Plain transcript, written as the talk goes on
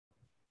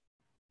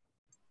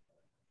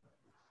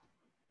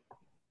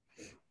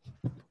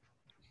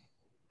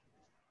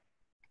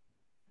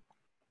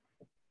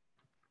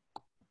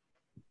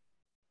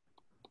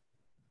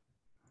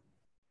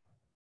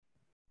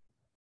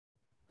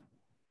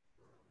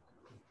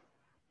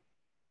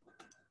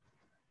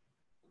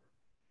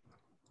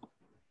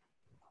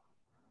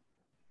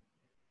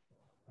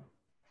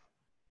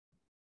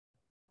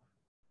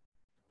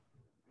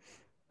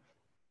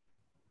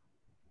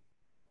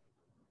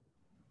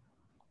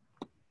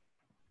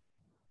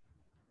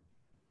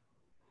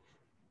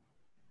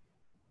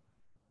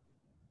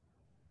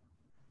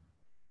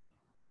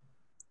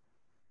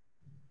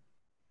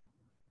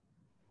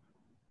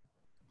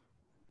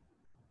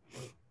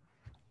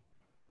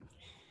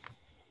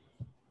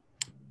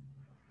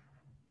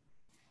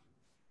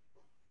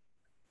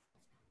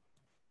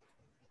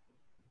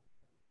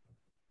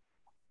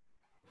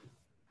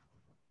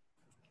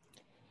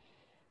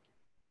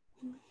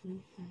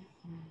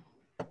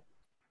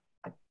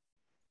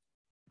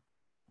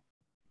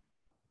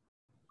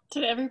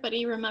Did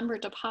everybody remember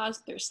to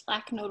pause their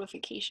Slack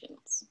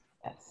notifications?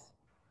 Yes.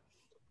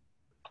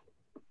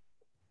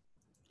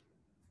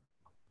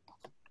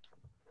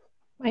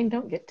 Mine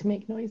don't get to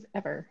make noise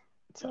ever,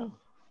 so.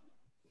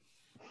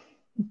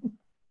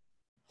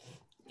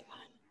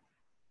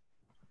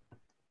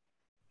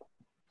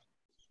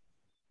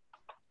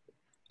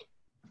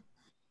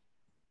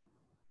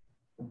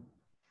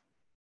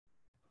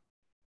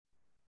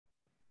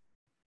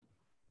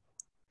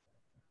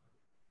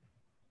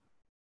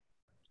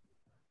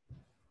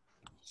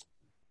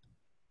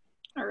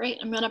 All right,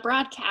 I'm gonna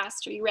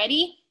broadcast. Are you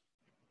ready?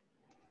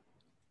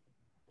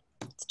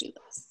 Let's do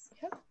this.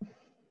 Yep.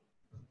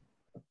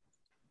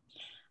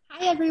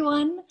 Hi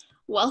everyone,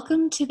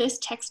 welcome to this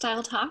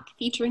Textile Talk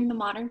featuring the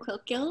Modern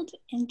Quilt Guild,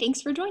 and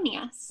thanks for joining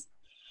us.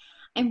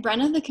 I'm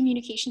Brenna, the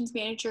Communications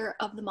Manager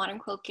of the Modern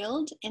Quilt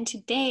Guild, and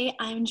today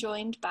I'm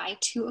joined by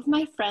two of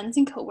my friends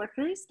and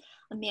coworkers,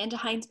 Amanda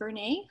Hines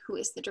Bernay, who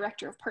is the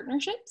Director of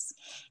Partnerships,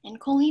 and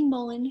Colleen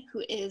Molen,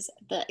 who is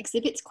the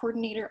Exhibits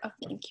Coordinator of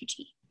the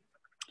MQG.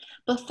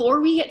 Before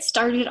we get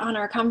started on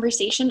our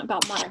conversation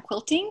about modern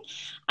quilting,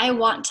 I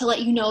want to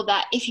let you know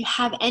that if you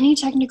have any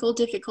technical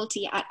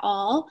difficulty at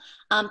all,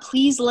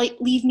 please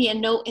leave me a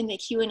note in the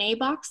Q&A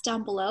box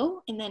down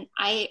below, and then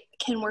I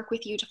can work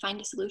with you to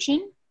find a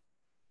solution.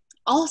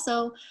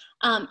 Also,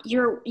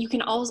 you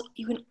can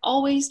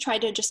always try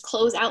to just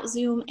close out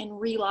Zoom and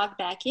re-log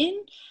back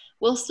in.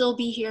 We'll still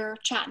be here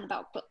chatting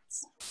about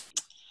quilts.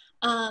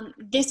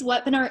 This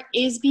webinar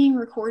is being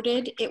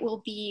recorded. It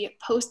will be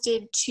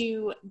posted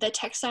to the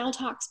Textile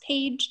Talks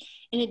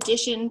page in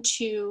addition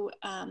to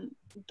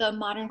the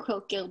Modern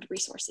Quilt Guild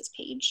resources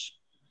page.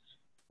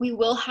 We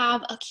will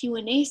have a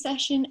Q&A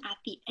session at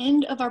the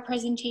end of our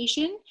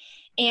presentation,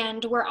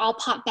 and where I'll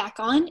pop back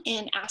on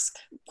and ask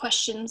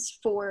questions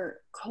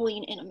for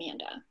Colleen and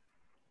Amanda.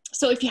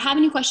 So if you have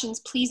any questions,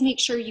 please make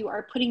sure you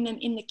are putting them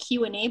in the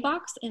Q&A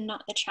box and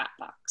not the chat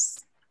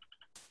box.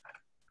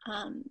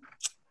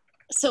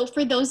 So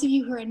for those of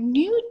you who are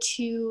new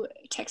to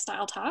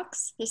Textile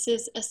Talks, this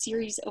is a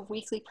series of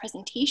weekly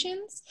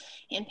presentations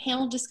and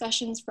panel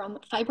discussions from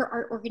fiber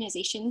art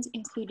organizations,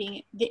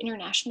 including the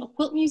International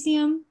Quilt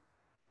Museum,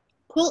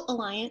 Quilt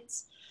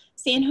Alliance,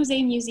 San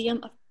Jose Museum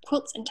of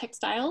Quilts and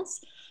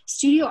Textiles,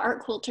 Studio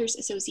Art Quilters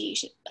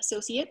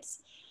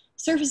Associates,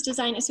 Surface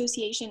Design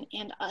Association,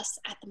 and us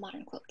at the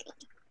Modern Quilt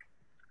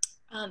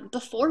Guild.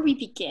 Before we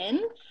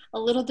begin, a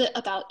little bit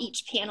about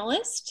each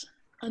panelist.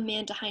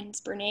 Amanda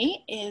Hines Bernay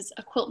is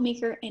a quilt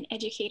maker and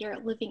educator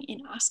living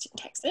in Austin,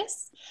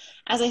 Texas.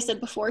 As I said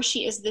before,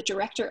 she is the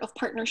Director of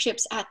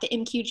Partnerships at the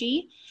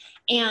MQG,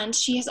 and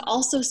she has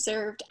also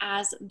served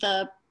as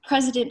the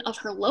president of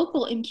her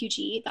local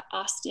MQG, the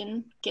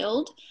Austin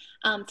Guild,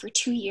 for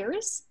 2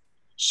 years.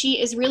 She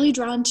is really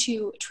drawn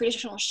to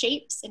traditional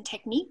shapes and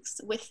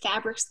techniques with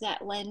fabrics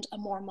that lend a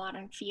more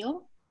modern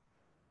feel.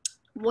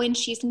 When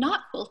she's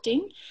not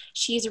quilting,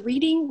 she's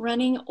reading,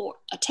 running, or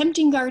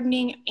attempting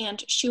gardening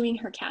and shooing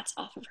her cats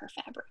off of her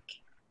fabric.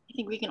 I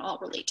think we can all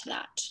relate to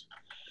that.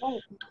 Oh.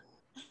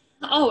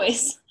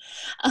 Always.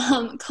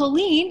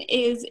 Colleen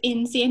is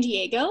in San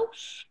Diego,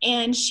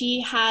 and she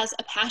has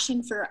a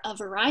passion for a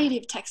variety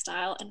of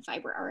textile and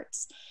fiber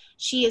arts.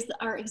 She is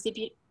our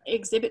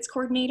exhibits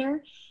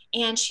coordinator,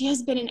 and she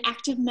has been an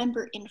active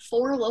member in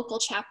 4 local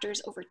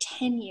chapters over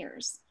 10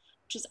 years,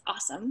 which is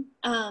awesome.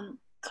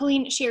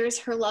 Colleen shares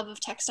her love of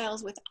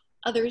textiles with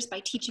others by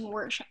teaching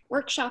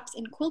workshops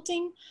in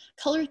quilting,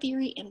 color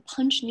theory, and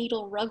punch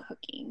needle rug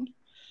hooking.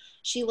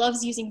 She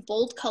loves using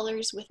bold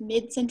colors with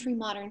mid-century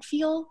modern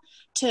feel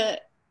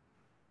to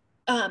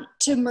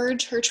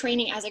merge her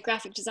training as a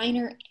graphic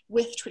designer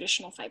with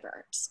traditional fiber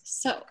arts.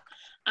 So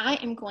I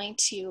am going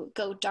to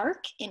go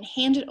dark and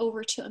hand it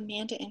over to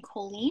Amanda and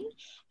Colleen,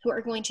 who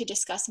are going to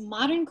discuss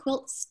modern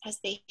quilts as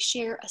they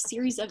share a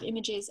series of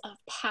images of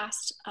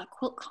past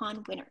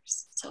QuiltCon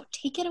winners. So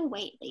take it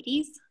away,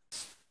 ladies.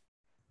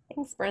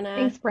 Thanks, Brenna.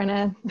 Thanks,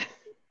 Brenna.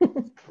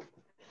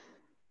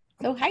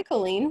 So hi,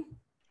 Colleen.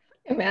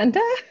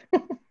 Amanda.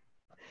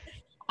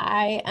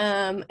 I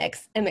am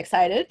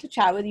excited to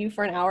chat with you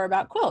for an hour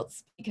about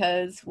quilts,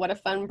 because what a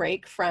fun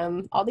break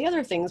from all the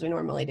other things we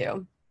normally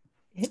do.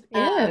 It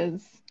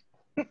is.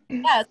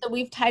 Yeah, so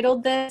we've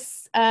titled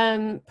this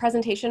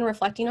presentation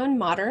Reflecting on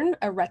Modern,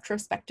 a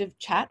retrospective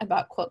chat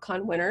about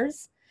QuiltCon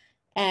winners.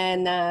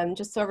 And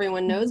just so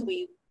everyone knows,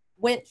 we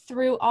went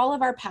through all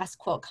of our past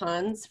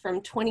QuiltCons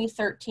from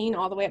 2013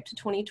 all the way up to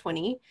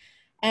 2020.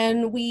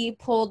 And we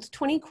pulled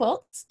 20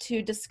 quilts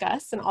to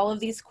discuss, and all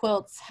of these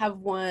quilts have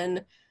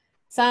won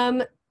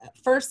some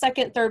first,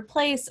 second, third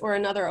place or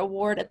another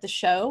award at the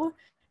show.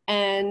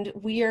 And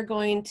we are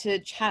going to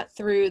chat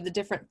through the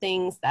different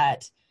things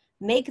that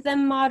make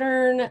them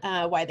modern,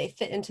 why they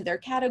fit into their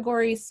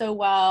categories so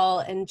well,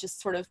 and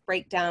just sort of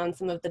break down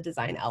some of the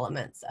design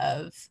elements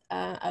of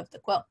the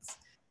quilts.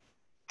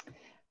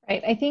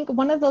 Right. I think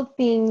one of the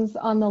things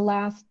on the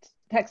last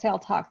Textile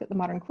Talk that the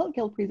Modern Quilt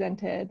Guild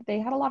presented, they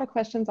had a lot of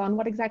questions on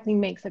what exactly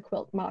makes a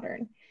quilt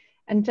modern.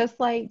 And just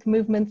like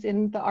movements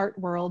in the art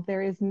world,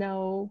 there is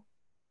no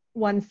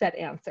one set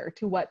answer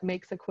to what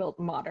makes a quilt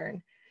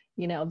modern.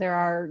 You know, there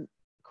are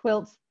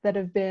quilts that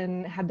have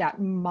had that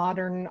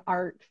modern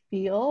art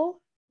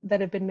feel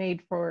that have been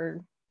made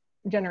for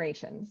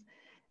generations.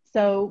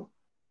 So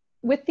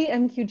with the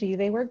MQG,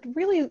 they worked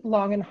really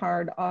long and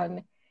hard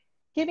on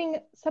giving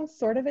some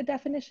sort of a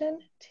definition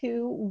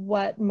to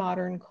what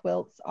modern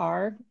quilts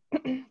are.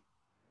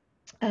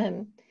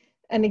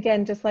 And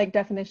again, just like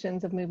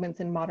definitions of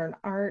movements in modern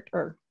art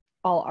or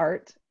all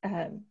art,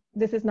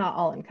 this is not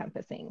all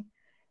encompassing.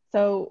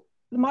 So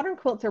the modern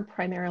quilts are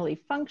primarily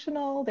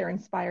functional. They're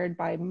inspired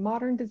by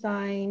modern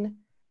design.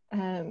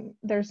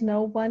 There's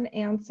no one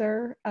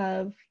answer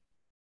of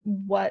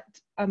what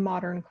a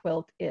modern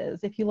quilt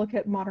is. If you look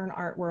at modern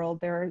art world,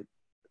 there are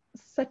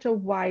such a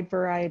wide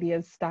variety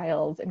of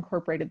styles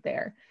incorporated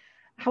there.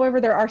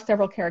 However, there are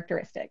several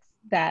characteristics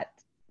that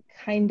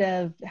kind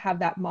of have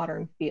that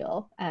modern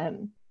feel.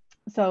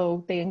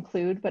 So they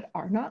include, but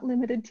are not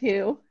limited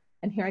to,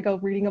 and here I go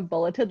reading a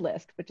bulleted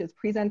list, which is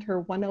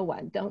Presenter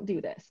 101. Don't do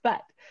this,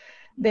 but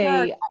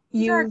they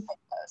these are use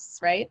guideposts,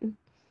 right?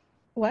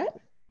 What?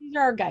 These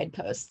are our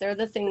guideposts. They're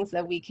the things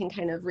that we can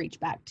kind of reach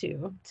back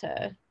to.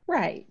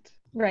 Right.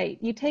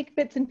 You take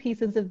bits and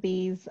pieces of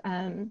these,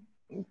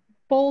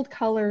 bold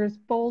colors,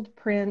 bold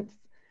prints,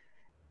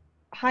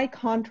 high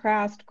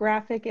contrast,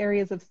 graphic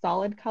areas of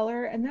solid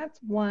color. And that's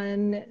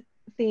one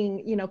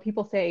thing, you know,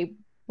 people say,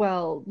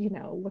 well, you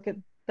know, look at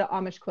the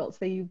Amish quilts.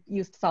 They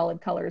used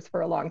solid colors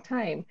for a long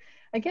time.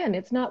 Again,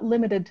 it's not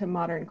limited to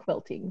modern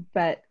quilting,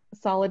 but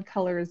solid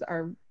colors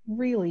are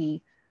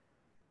really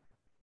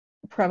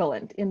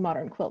prevalent in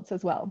modern quilts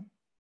as well.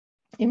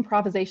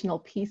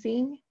 Improvisational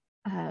piecing,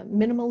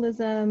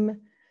 minimalism,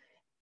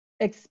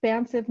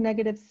 expansive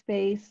negative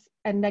space,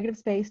 and negative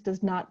space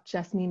does not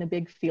just mean a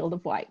big field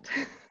of white.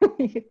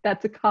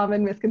 That's a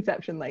common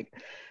misconception. Like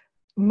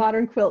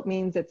modern quilt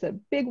means it's a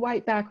big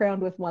white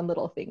background with one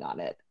little thing on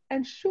it.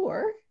 And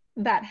sure,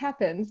 that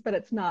happens, but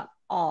it's not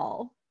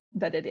all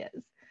that it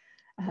is.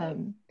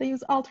 They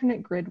use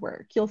alternate grid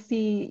work. You'll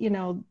see, you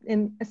know,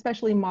 in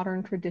especially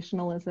modern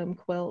traditionalism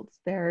quilts,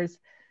 there's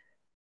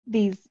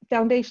these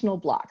foundational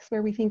blocks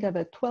where we think of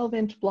a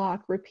 12-inch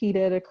block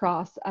repeated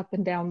across up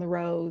and down the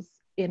rows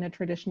in a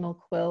traditional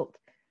quilt,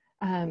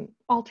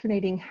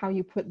 alternating how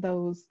you put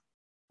those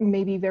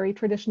maybe very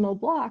traditional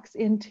blocks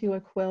into a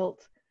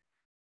quilt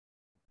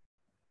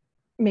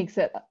makes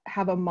it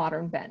have a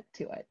modern bent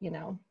to it, you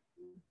know?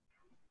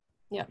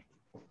 Yeah.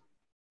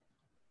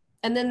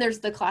 And then there's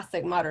the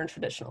classic modern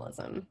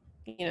traditionalism,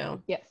 you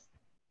know? Yes.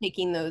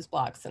 Taking those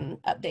blocks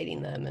and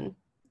updating them and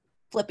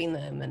flipping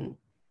them and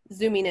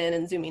zooming in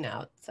and zooming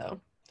out, so.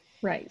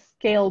 Right,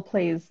 scale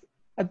plays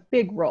a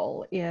big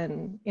role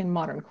in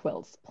modern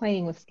quilts,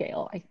 playing with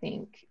scale, I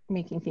think,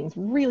 making things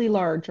really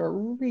large or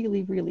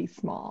really, really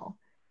small.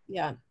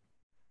 Yeah,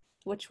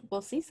 which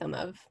we'll see some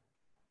of.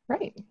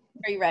 Right.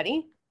 Are you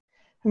ready?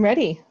 I'm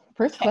ready.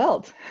 First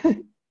quilt.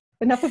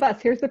 Enough of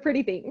us, here's the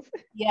pretty things.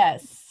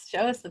 Yes, show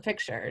us the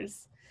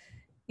pictures.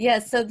 Yeah,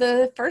 so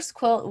the first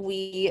quilt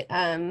we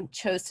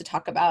chose to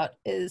talk about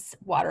is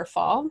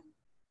Waterfall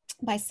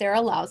by Sarah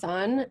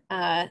Lauzon.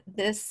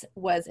 This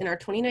was in our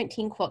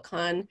 2019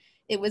 QuiltCon.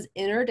 It was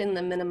entered in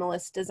the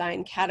minimalist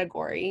design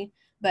category,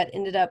 but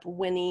ended up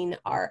winning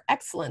our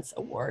excellence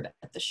award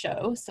at the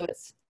show. So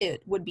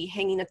it would be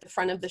hanging at the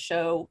front of the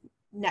show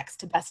next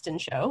to Best in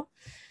Show.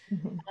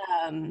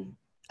 Mm-hmm.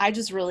 I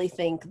just really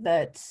think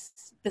that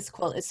this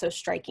quilt is so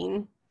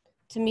striking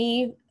to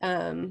me.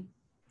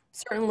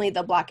 Certainly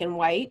the black and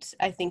white,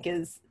 I think,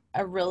 is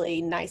a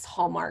really nice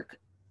hallmark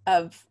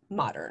of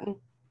modern.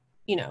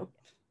 You know,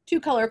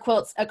 two-color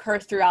quilts occur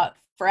throughout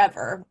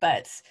forever,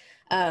 but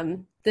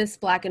this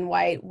black and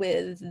white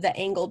with the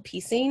angled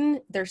piecing,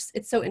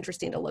 it's so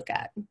interesting to look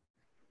at.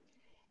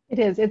 It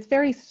is. It's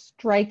very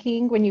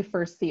striking when you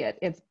first see it.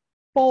 It's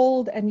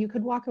bold, and you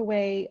could walk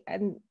away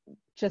and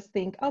just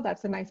think, oh,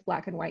 that's a nice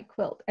black and white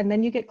quilt. And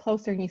then you get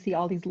closer and you see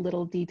all these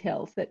little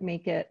details that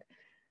make it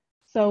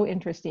so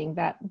interesting.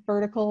 That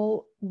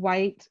vertical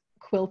white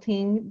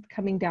quilting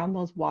coming down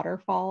those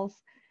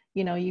waterfalls,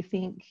 you know, you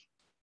think,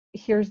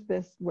 here's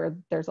this where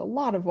there's a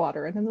lot of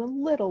water and then a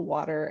little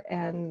water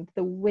and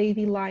the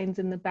wavy lines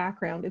in the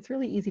background. It's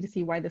really easy to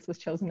see why this was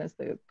chosen as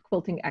the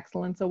Quilting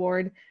Excellence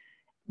Award,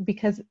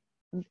 because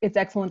it's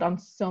excellent on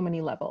so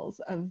many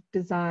levels of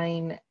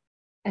design,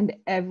 and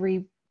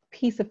every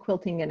piece of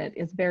quilting in it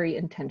is very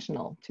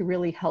intentional to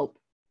really help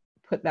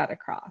put that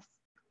across.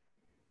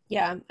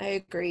 Yeah, I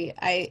agree.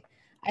 I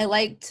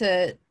like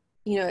to,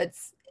 you know,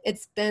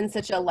 it's been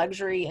such a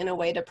luxury in a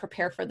way to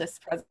prepare for this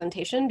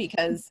presentation,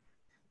 because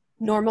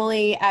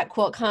normally at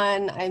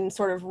QuiltCon, I'm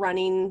sort of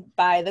running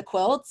by the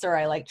quilts, or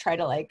I try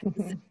to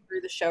zip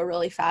through the show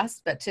really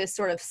fast, but to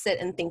sort of sit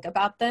and think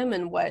about them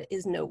and what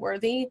is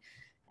noteworthy.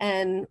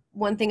 And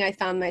one thing I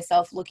found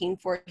myself looking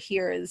for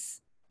here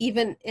is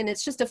and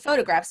it's just a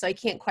photograph, so I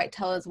can't quite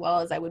tell as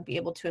well as I would be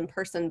able to in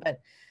person, but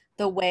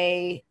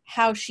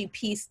how she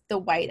pieced the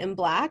white and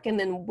black, and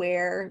then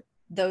where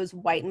those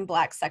white and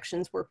black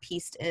sections were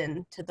pieced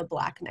into the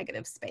black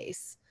negative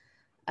space.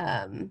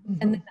 And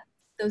then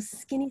those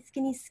skinny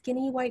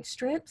white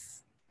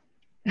strips.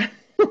 Love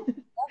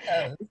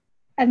those.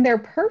 And they're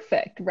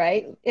perfect,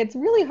 right? It's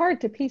really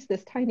hard to piece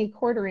this tiny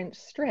 1/4-inch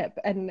strip,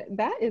 and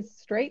that is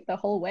straight the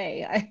whole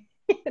way.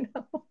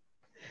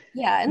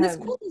 Yeah, and this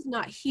quilt is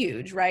not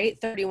huge, right?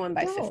 31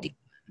 by no. 50.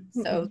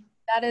 So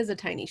that is a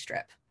tiny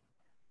strip.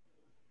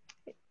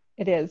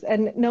 It is.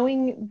 And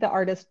knowing the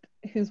artist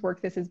whose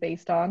work this is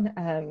based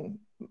on,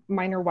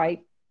 Minor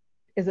White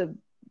is a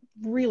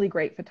really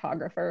great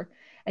photographer,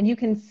 and you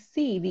can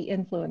see the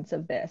influence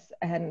of this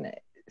and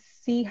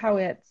see how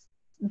it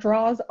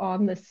draws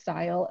on the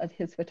style of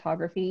his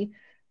photography,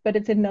 but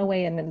it's in no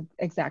way an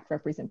exact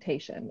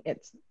representation.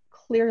 It's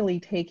clearly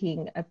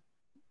taking a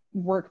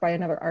work by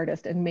another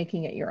artist and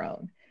making it your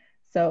own.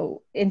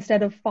 So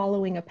instead of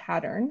following a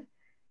pattern,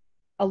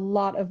 a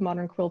lot of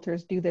modern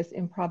quilters do this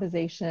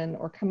improvisation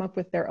or come up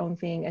with their own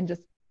thing and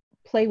just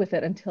play with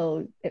it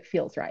until it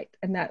feels right.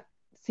 And that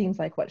seems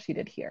like what she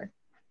did here.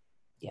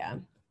 Yeah,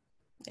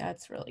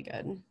 it's really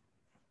good.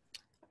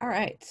 All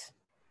right,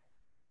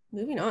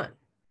 moving on.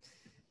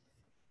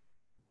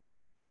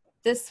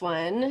 This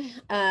one,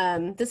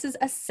 this is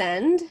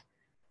Ascend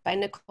by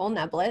Nicole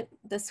Neblett.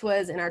 This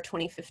was in our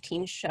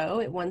 2015 show.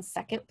 It won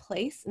 2nd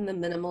place in the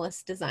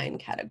minimalist design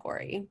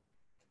category.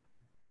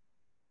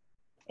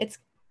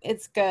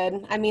 It's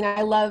good. I mean,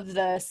 I love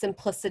the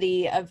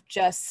simplicity of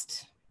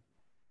just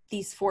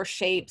these 4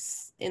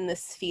 shapes in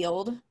this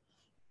field.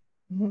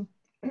 And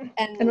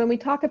when we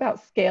talk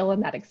about scale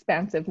and that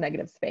expansive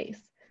negative space,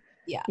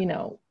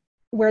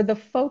 where the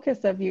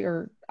focus of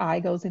your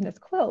eye goes in this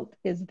quilt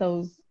is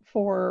those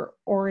 4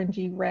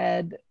 orangey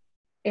red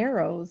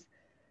arrows,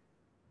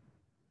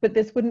 but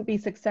this wouldn't be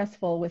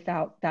successful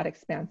without that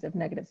expansive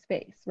negative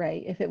space,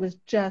 right? If it was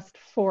just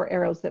 4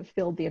 arrows that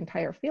filled the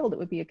entire field, it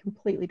would be a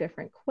completely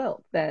different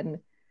quilt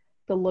than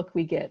the look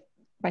we get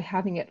by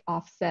having it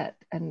offset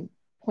and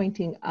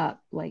pointing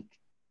up, like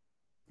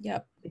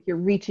if you're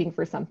reaching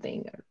for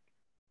something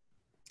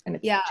and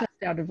it's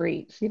just out of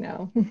reach,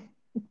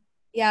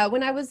 Yeah,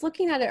 when I was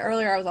looking at it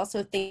earlier, I was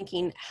also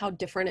thinking how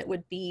different it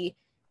would be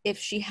if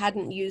she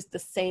hadn't used the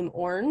same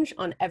orange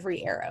on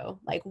every arrow.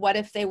 Like, what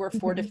if they were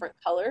 4 different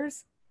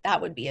colors? That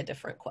would be a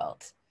different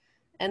quilt.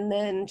 And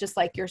then just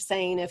like you're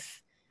saying,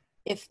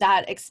 if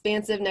that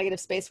expansive negative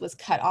space was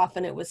cut off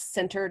and it was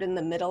centered in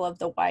the middle of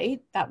the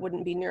white, that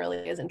wouldn't be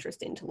nearly as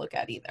interesting to look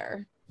at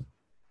either.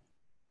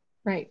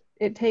 Right.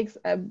 It takes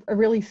a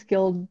really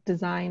skilled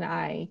design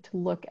eye to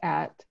look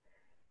at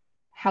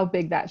how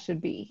big that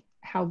should be,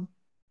 how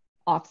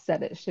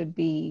offset it should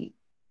be.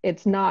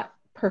 It's not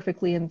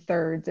perfectly in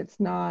thirds. It's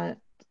not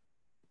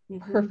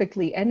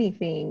perfectly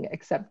anything,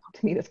 except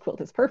to me, this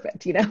quilt is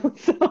perfect,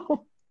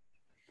 So.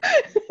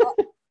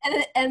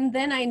 And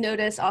then I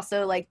noticed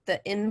also like the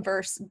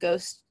inverse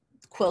ghost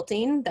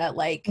quilting that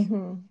like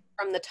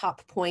from the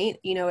top point,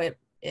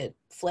 it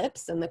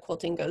flips and the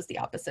quilting goes the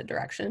opposite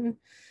direction.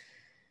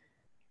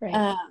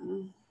 Right.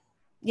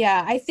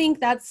 Yeah, I think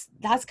that's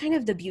kind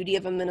of the beauty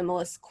of a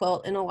minimalist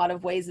quilt in a lot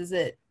of ways, is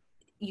that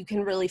you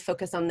can really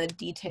focus on the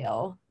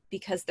detail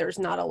because there's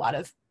not a lot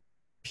of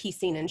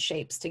piecing and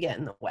shapes to get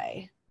in the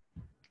way.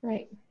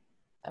 Right.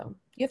 So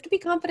you have to be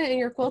confident in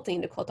your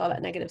quilting to quilt all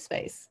that negative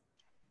space.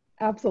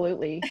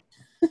 Absolutely.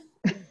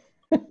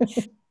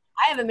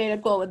 I haven't made a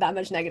quilt with that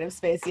much negative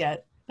space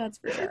yet. That's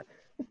for sure.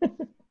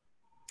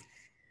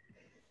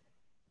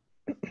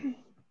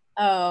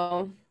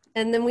 Oh,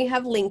 and then we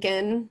have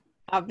Lincoln,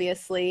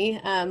 obviously.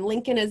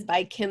 Lincoln is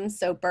by Kim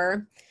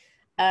Soper.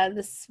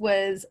 This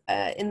was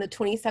in the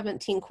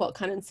 2017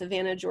 QuiltCon in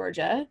Savannah,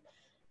 Georgia.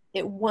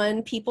 It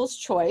won People's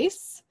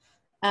Choice.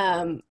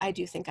 I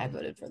do think I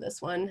voted for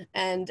this one.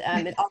 And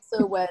it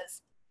also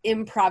was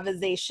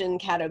improvisation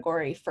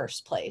category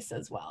 1st place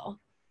as well.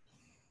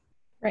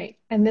 Right.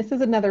 And this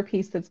is another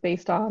piece that's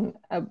based on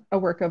a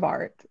work of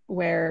art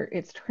where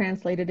it's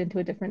translated into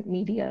a different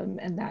medium,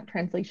 and that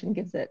translation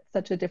gives it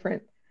such a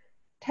different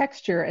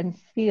texture and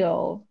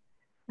feel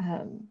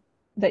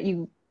that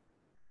you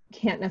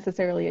can't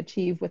necessarily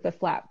achieve with a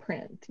flat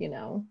print,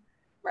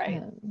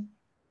 Right.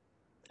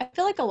 I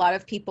feel like a lot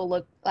of people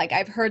look like,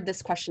 I've heard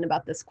this question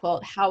about this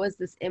quilt, how is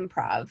this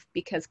improv?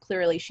 Because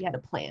clearly she had a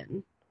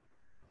plan.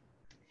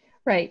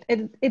 Right.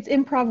 It's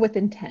improv with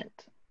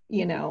intent,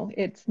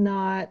 it's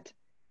not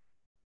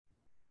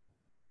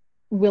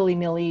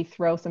willy-nilly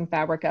throw some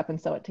fabric up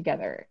and sew it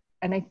together.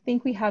 And I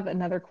think we have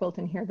another quilt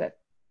in here that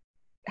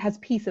has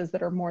pieces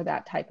that are more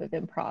that type of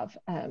improv,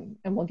 and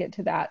we'll get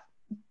to that.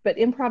 But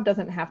improv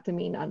doesn't have to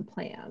mean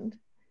unplanned.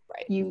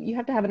 Right. You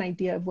have to have an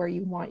idea of where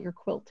you want your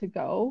quilt to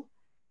go,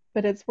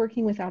 but it's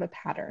working without a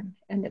pattern,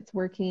 and it's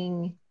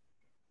working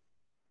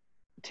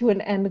to an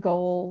end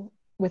goal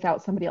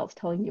without somebody else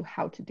telling you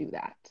how to do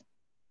that.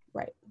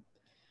 Right.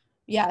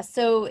 Yeah.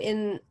 So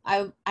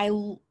I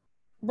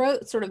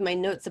wrote sort of my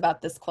notes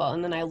about this quilt,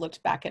 and then I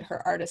looked back at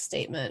her artist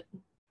statement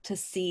to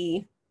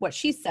see what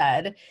she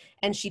said.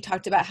 And she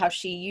talked about how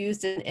she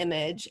used an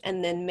image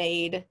and then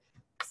made,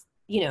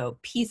 you know,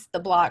 piece the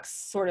blocks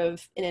sort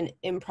of in an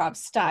improv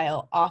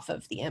style off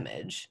of the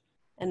image.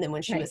 And then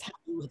when she was happy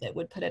with it,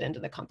 would put it into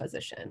the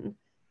composition,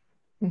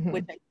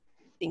 which I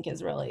think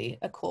is really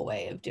a cool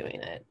way of doing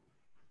it.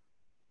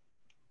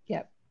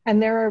 Yep.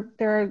 And there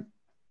are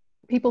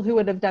people who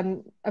would have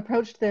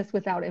approached this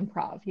without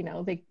improv, you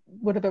know, they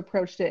would have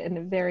approached it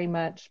and very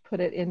much put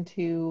it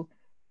into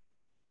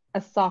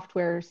a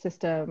software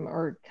system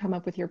or come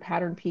up with your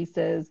pattern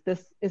pieces.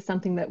 This is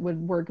something that would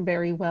work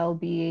very well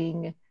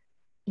being,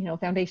 you know,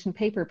 foundation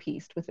paper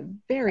pieced with a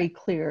very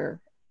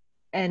clear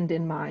end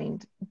in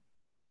mind.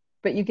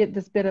 But you get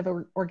this bit of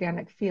an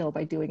organic feel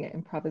by doing it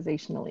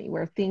improvisationally,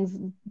 where things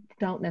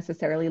don't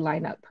necessarily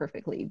line up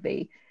perfectly.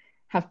 They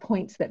have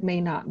points that may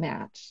not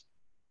match,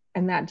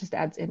 and that just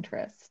adds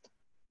interest.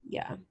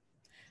 Yeah.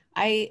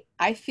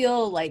 I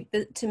feel like,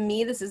 to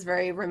me, this is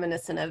very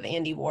reminiscent of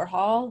Andy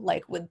Warhol,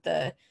 like with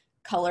the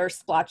color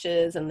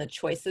splotches and the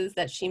choices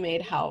that she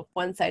made, how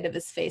one side of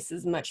his face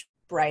is much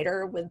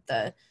brighter with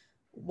the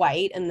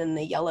white, and then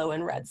the yellow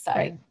and red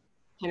side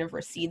kind of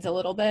recedes a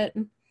little bit.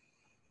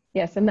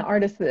 Yes, and the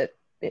artist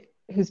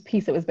whose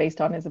piece it was based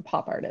on is a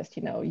pop artist,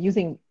 you know,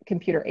 using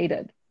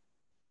computer-aided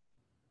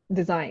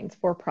designs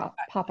for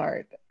pop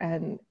art.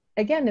 And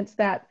again, it's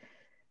that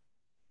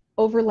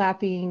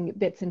overlapping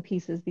bits and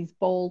pieces, these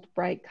bold,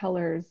 bright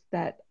colors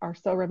that are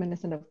so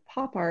reminiscent of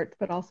pop art,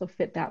 but also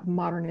fit that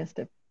modernist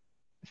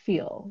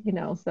feel, you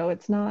know, so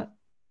it's not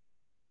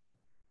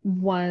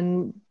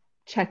one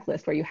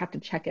checklist where you have to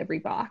check every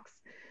box.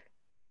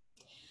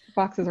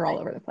 Boxes are all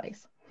over the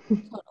place.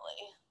 Totally.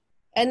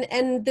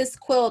 And this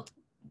quilt,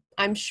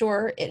 I'm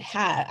sure it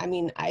had, I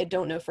mean, I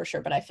don't know for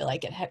sure, but I feel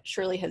like it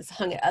surely has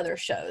hung at other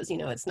shows. You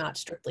know, it's not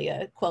strictly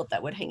a quilt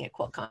that would hang at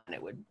QuiltCon.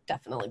 It would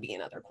definitely be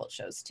in other quilt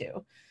shows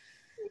too.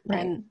 Right.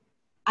 And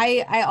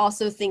I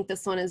also think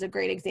this one is a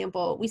great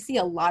example. We see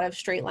a lot of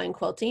straight line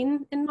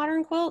quilting in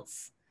modern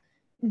quilts.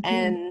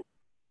 And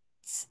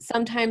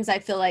sometimes I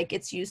feel like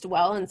it's used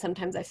well, and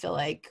sometimes I feel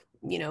like,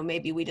 you know,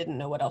 maybe we didn't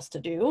know what else to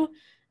do.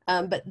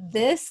 But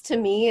this to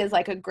me is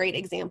like a great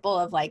example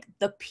of like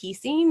the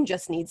piecing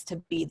just needs to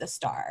be the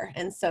star.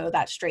 And so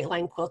that straight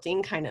line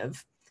quilting kind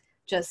of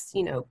just,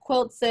 you know,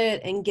 quilts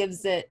it and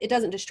gives it, it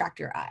doesn't distract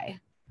your eye.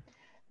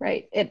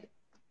 Right. It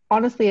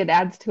honestly, it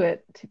adds to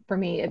it for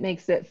me. It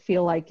makes it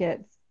feel like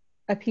it's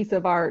a piece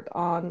of art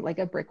on like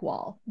a brick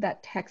wall.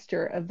 That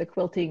texture of the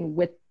quilting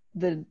with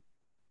the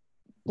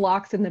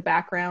blocks in the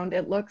background,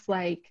 it looks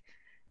like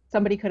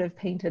somebody could have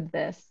painted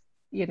this,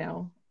 you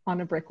know, on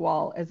a brick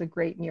wall as a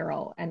great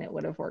mural, and it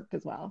would have worked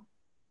as well.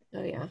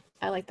 Oh yeah,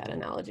 I like that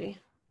analogy.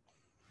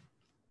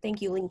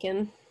 Thank you,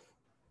 Lincoln.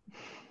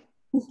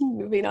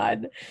 Moving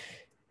on.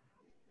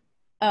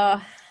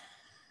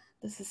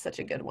 This is such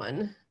a good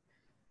one.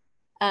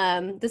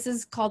 This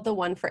is called The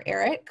One for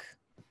Eric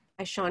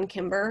by Sean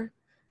Kimber.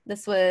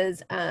 This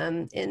was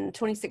in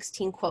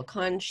 2016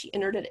 QuiltCon. She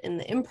entered it in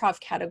the improv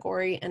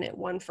category and it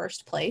won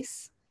first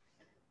place.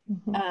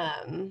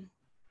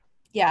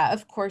 Yeah,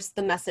 of course,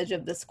 the message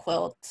of this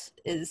quilt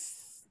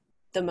is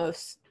the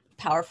most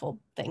powerful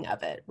thing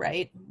of it,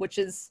 right? Which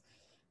is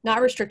not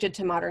restricted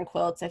to modern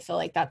quilts. I feel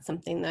like that's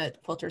something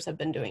that quilters have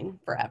been doing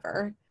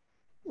forever.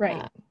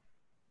 Right.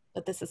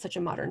 But this is such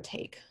a modern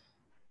take.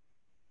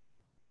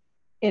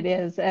 It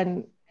is,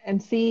 and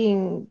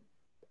seeing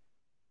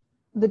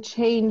the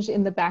change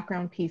in the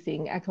background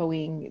piecing,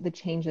 echoing the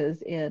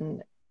changes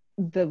in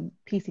the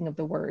piecing of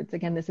the words.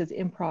 Again, this is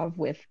improv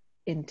with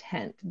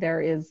intent.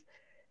 There is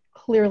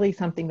clearly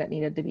something that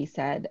needed to be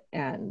said,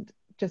 and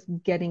just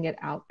getting it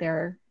out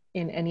there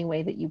in any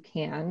way that you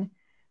can.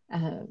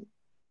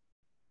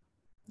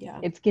 Yeah,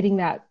 it's getting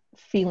that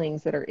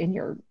feelings that are in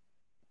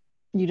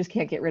you just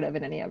can't get rid of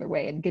it any other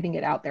way, and getting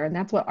it out there. And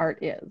that's what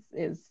art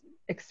is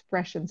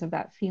expressions of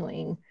that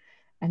feeling,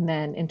 and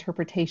then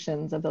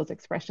interpretations of those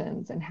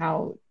expressions, and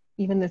how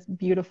even this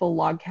beautiful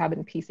log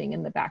cabin piecing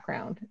in the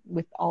background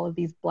with all of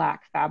these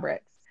black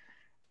fabrics,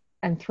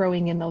 and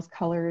throwing in those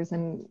colors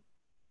and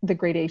the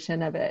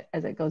gradation of it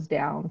as it goes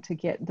down to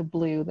get the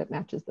blue that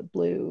matches the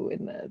blue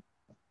in the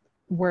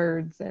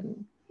words.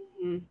 And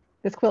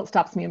this quilt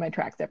stops me in my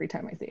tracks every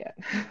time I see it.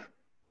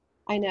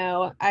 I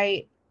know.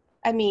 I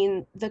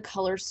mean, the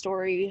color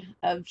story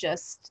of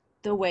just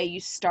the way you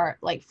start,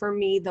 like for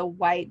me, the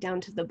white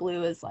down to the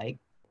blue is like,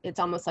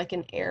 it's almost like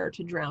an air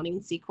to drowning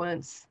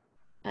sequence.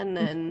 And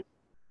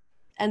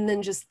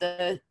then just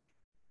the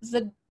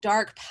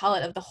dark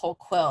palette of the whole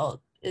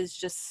quilt is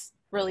just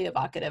really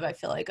evocative, I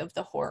feel like, of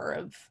the horror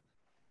of,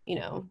 you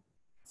know,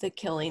 the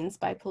killings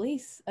by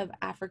police of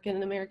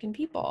African American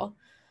people.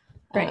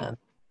 Right.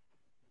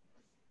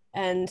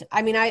 And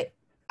I mean,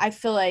 I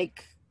feel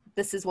like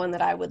this is one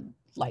that I would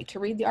like to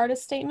read the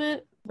artist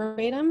statement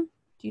verbatim.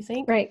 Do you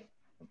think? Right.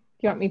 Do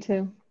you want me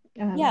to?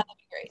 Yeah, that'd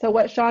be great. So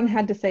what Sean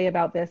had to say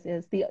about this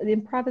is the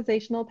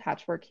improvisational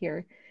patchwork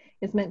here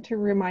is meant to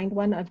remind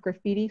one of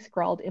graffiti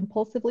scrawled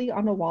impulsively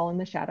on a wall in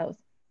the shadows.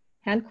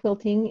 Hand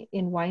quilting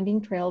in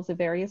winding trails of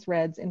various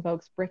reds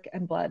invokes brick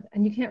and blood.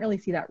 And you can't really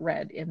see that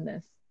red in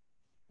this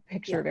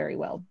picture very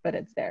well, but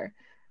it's there.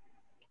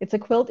 It's a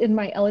quilt in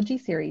my Elegy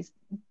series.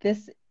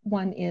 This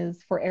one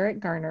is for Eric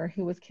Garner,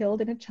 who was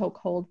killed in a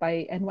chokehold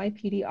by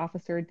NYPD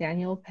officer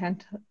Daniel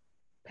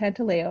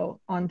Pantaleo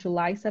on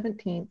July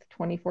 17th,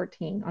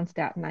 2014 on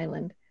Staten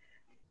Island.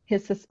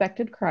 His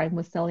suspected crime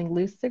was selling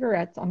loose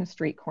cigarettes on a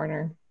street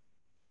corner.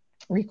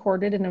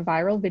 Recorded in a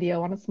viral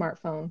video on a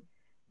smartphone,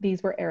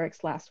 these were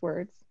Eric's last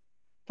words.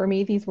 For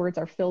me, these words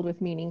are filled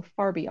with meaning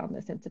far beyond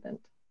this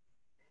incident.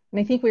 And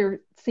I think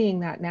we're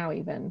seeing that now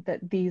even,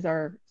 that these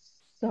are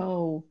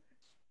so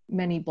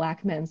many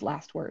Black men's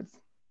last words.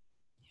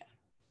 Yeah.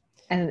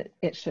 And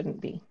it shouldn't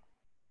be,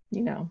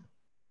 you know.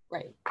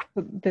 Right.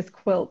 This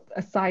quilt,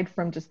 aside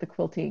from just the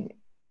quilting,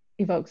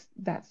 evokes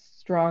that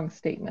strong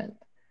statement.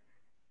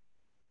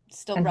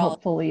 Still and relevant.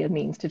 Hopefully a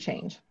means to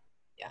change.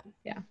 Yeah.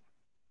 Yeah.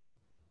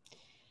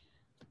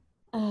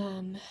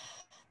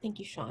 Thank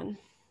you, Sean.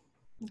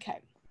 Okay.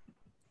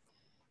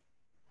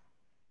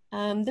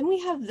 Then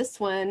we have this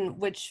one,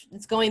 which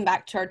is going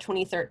back to our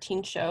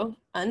 2013 show,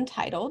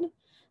 Untitled.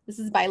 This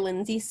is by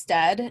Lindsay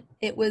Stead.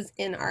 It was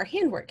in our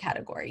handwork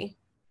category.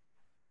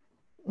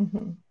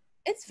 Mm-hmm.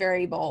 It's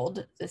very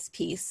bold, this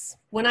piece.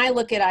 When I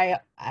look at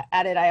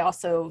it, I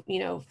also, you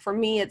know, for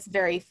me, it's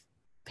very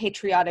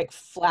patriotic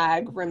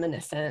flag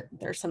reminiscent.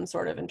 There's some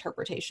sort of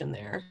interpretation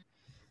there.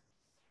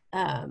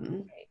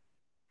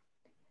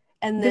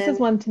 And then, this is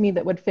one to me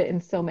that would fit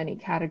in so many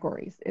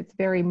categories. It's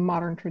very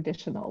modern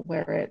traditional,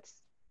 where it's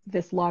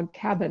this log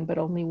cabin, but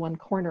only one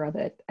corner of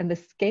it. And the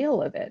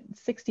scale of it,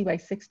 60 by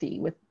 60,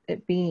 with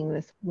it being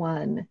this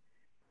one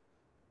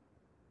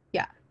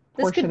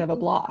portion of a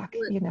block,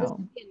 you know. This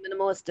could be in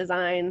minimalist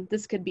design.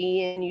 This could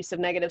be in use of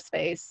negative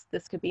space.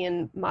 This could be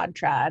in mod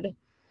trad,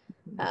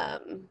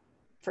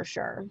 for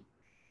sure.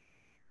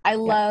 I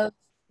love,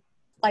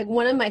 like,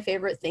 one of my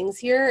favorite things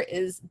here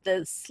is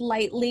the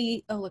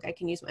slightly, oh look, I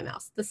can use my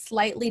mouse, the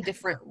slightly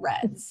different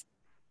reds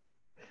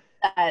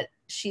that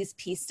she's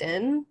pieced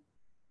in.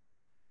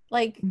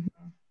 Like,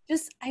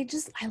 I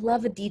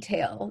love a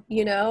detail,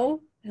 you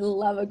know? I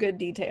love a good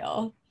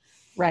detail.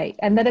 Right,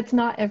 and that it's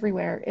not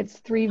everywhere. It's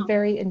three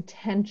very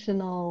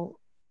intentional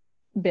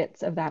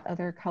bits of that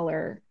other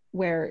color,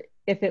 where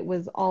if it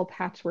was all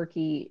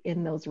patchworky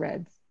in those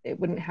reds, it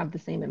wouldn't have the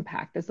same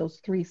impact as those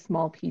three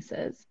small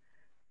pieces.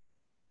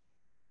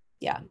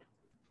 Yeah.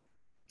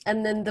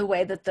 And then the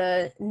way that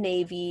the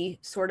navy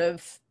sort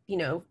of, you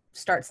know,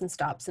 starts and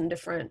stops in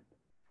different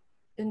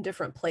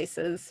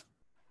places.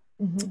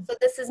 Mm-hmm. So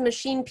this is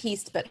machine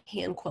pieced but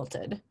hand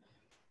quilted,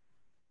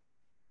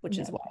 which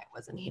is why it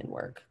wasn't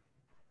handwork.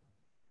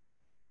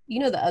 You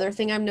know, the other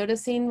thing I'm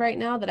noticing right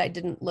now that I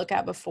didn't look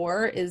at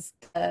before is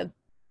I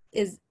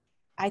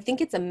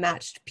think it's a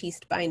matched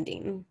pieced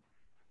binding.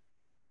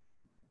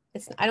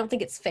 I don't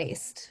think it's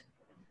faced.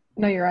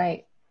 No, you're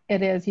right.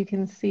 It is. You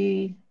can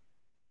see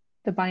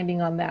the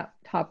binding on that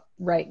top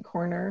right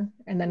corner,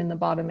 and then in the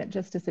bottom it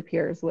just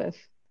disappears with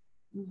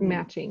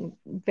matching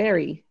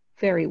very,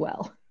 very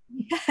well.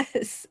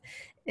 Yes,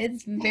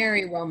 it's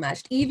very well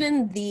matched.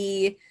 Even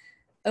the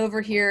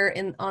over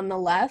here on the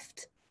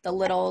left, the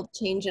little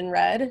change in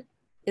red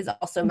is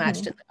also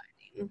matched in the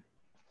binding.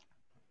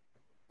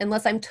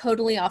 Unless I'm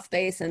totally off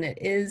base and it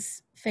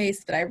is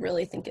faced, but I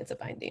really think it's a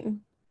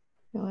binding.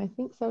 No, I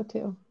think so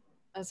too.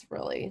 It's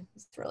really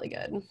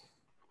good.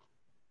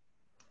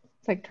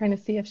 It's like trying to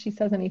see if she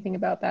says anything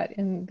about that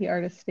in the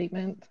artist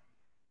statement.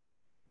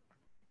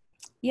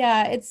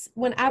 Yeah, it's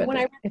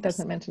it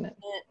doesn't mention it.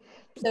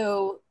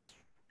 So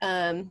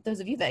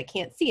those of you that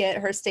can't see it,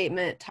 her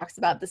statement talks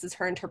about this is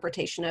her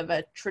interpretation of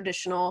a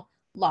traditional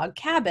log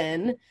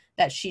cabin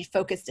that she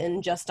focused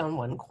in just on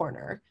one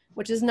corner,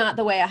 which is not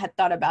the way I had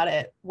thought about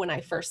it when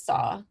I first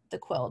saw the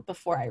quilt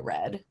before I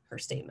read her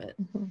statement.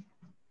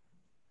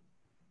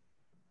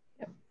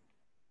 Yep.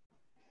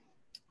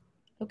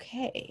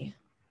 Okay.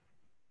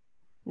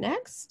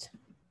 Next.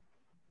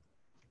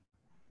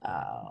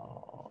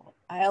 Oh,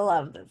 I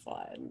love this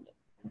one.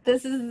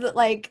 This is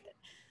like,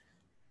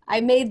 I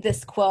made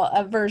this quilt,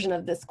 a version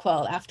of this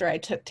quilt after I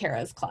took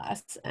Tara's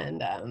class,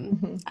 and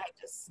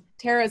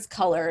Tara's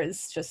color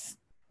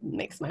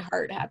makes my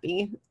heart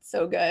happy.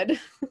 So good.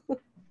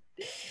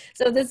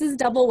 So this is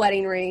Double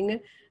Wedding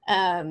Ring,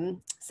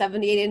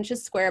 78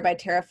 inches square by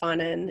Tara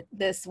Fonin.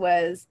 This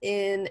was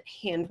in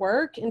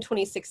handwork in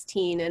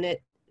 2016, and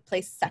it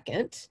placed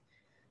second.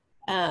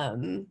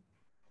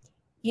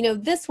 You know,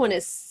 this one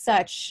is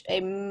such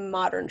a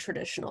modern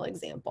traditional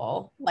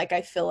example. Like,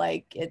 I feel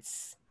like it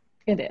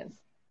is.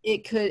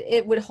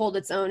 It would hold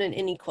its own in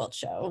any quilt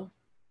show.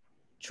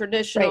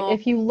 Traditional. Right.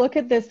 If you look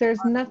at this,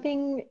 there's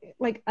nothing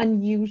like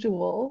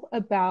unusual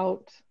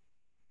about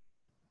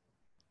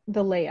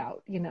the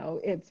layout. You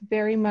know, it's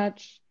very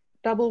much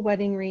double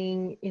wedding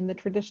ring in the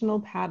traditional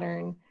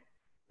pattern,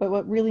 but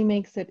what really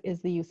makes it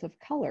is the use of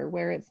color,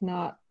 where it's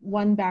not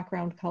one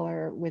background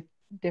color with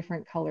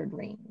different colored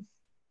rings.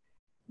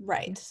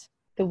 Right.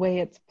 The way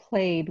it's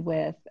played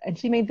with, and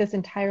she made this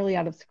entirely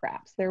out of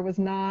scraps. There was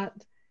not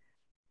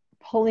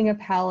pulling a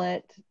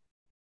palette,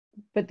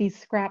 but these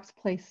scraps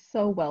play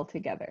so well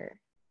together.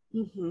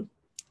 And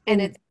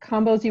it's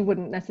combos you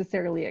wouldn't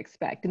necessarily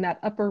expect. In that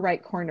upper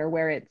right corner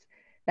where it's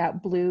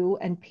that blue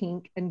and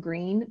pink and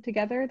green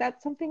together.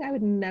 That's something I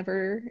would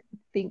never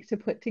think to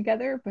put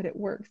together, but it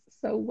works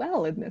so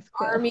well in this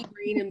quilt. Army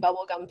green and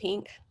bubblegum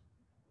pink.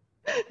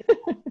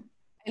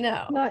 I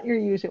know. Not your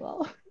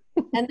usual.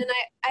 And then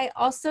I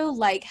also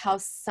like how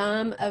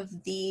some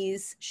of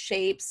these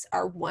shapes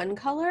are one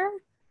color,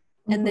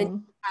 and then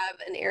you have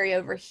an area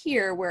over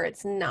here where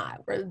it's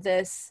not, where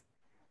this,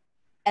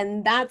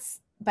 and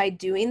that's, by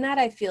doing that,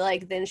 I feel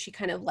like then she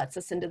kind of lets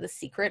us into the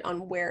secret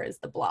on where is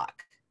the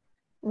block.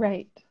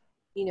 Right.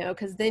 You know,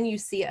 because then you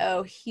see,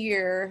 oh,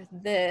 here,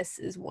 this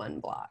is one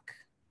block.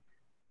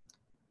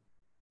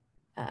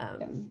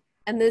 Yes.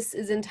 And this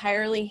is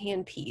entirely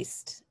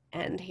hand-pieced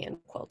and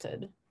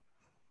hand-quilted.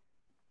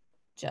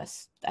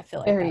 Just, I feel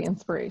like very that's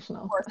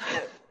inspirational.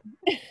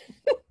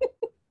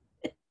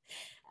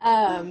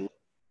 And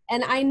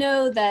I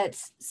know that,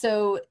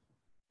 so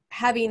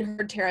having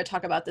heard Tara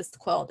talk about this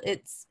quilt,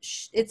 it's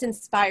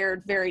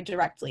inspired very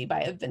directly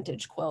by a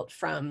vintage quilt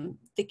from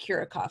the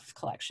Kirikoff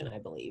collection, I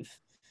believe,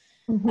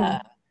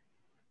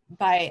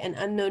 by an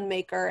unknown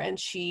maker, and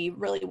she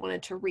really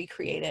wanted to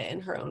recreate it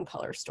in her own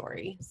color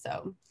story.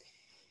 So,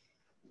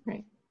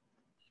 right.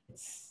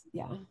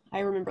 Yeah, I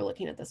remember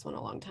looking at this one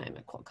a long time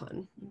at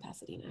QuiltCon in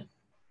Pasadena.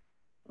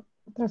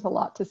 There's a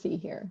lot to see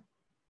here.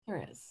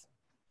 There is.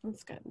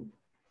 That's good.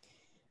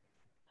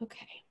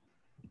 Okay.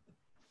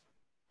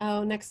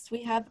 Oh, next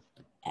we have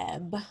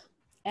Ebb.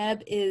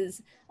 Ebb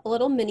is a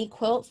little mini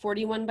quilt,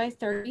 41 by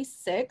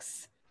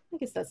 36. I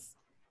guess that's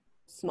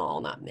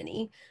small, not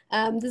mini.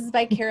 This is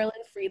by Carolyn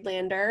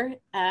Friedlander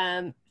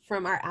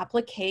from our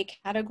applique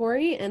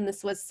category, and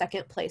this was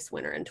second place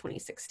winner in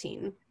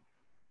 2016.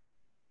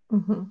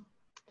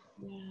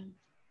 Yeah.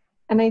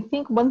 And I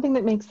think one thing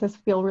that makes this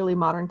feel really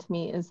modern to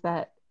me is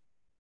that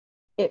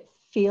it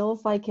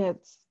feels like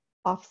it's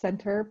off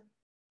center,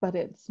 but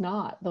it's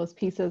not. Those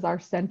pieces are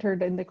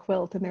centered in the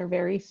quilt and they're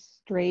very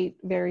straight,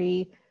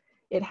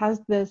 it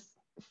has this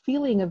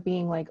feeling of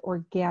being like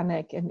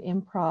organic and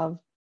improv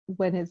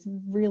when it's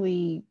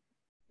really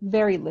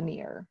very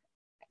linear.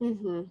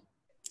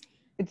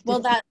 It's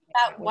well, that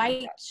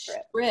white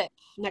strip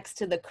next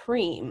to the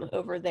cream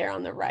over there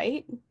on the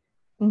right,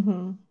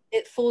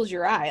 it fools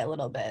your eye a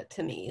little bit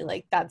to me.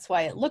 Like, that's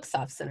why it looks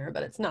off center,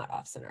 but it's not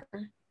off center.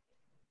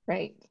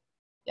 Right.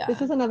 Yeah. This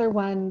is another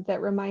one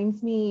that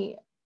reminds me,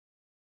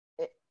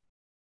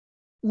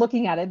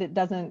 looking at it, it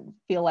doesn't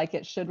feel like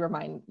it should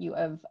remind you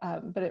of,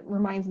 but it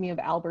reminds me of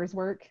Alber's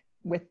work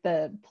with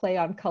the play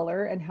on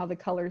color and how the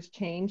colors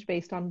change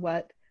based on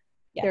what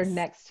they're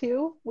next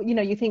to. You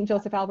know, you think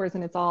Joseph Albers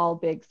and it's all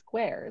big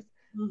squares,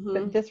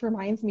 but this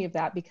reminds me of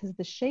that because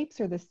the shapes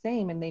are the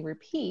same and they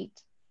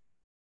repeat,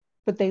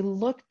 but they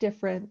look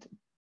different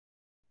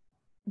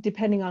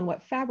depending on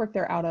what fabric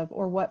they're out of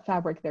or what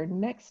fabric they're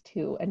next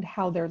to and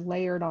how they're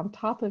layered on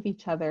top of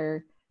each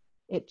other.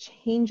 It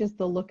changes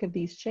the look of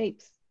these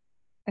shapes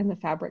and the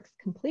fabrics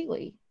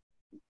completely.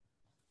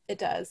 It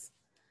does.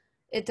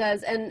 It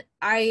does. And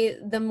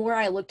the more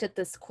I looked at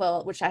this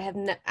quilt, which I have,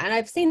 and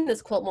I've seen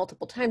this quilt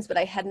multiple times, but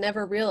I had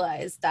never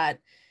realized that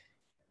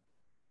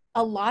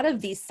a lot of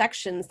these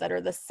sections that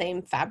are the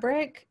same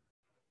fabric,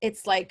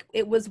 it's like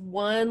it was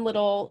one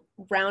little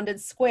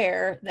rounded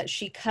square that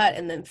she cut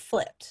and then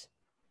flipped.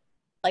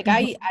 Like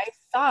I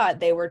thought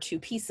they were two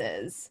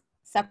pieces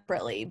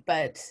separately,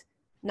 but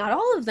not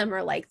all of them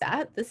are like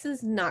that. This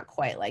is not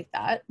quite like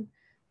that,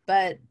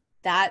 but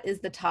that is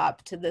the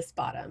top to this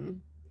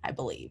bottom, I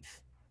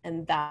believe.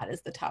 And that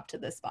is the top to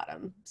this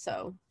bottom.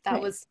 So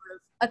that was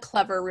sort of a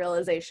clever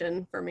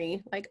realization for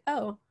me. Like,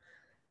 oh,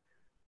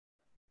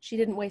 she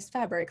didn't waste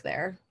fabric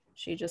there.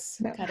 She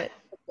just cut it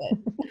a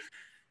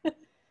bit.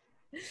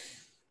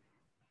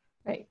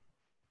 Right.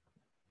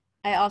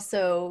 I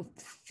also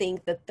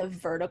think that the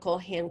vertical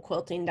hand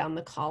quilting down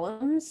the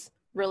columns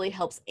really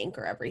helps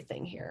anchor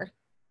everything here.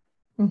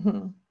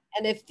 And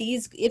if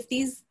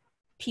these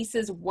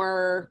pieces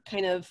were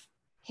kind of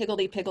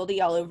higgledy-piggledy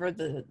all over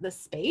the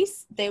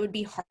space, they would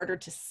be harder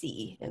to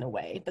see in a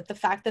way. But the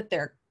fact that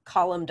they're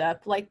columned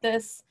up like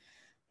this,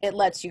 it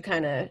lets you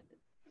kind of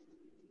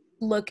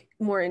look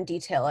more in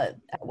detail at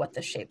what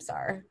the shapes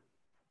are.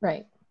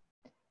 Right.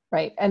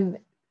 Right. And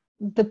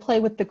the play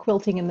with the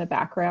quilting in the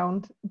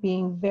background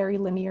being very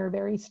linear,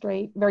 very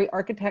straight, very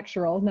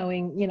architectural,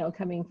 knowing, you know,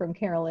 coming from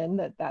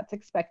Carolyn, that's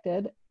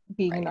expected,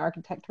 being an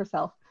architect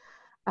herself,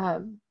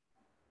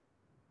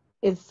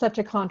 is such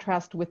a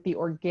contrast with the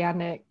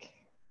organic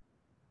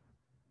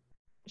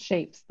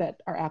shapes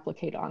that are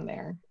appliqued on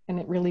there. And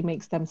it really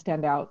makes them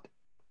stand out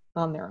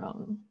on their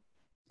own.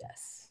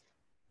 Yes.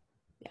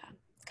 Yeah.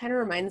 It kind of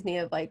reminds me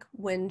of like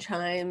wind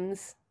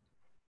chimes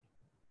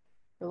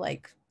or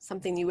like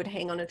something you would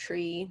hang on a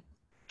tree.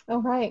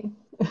 Oh, right.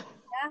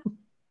 Yeah.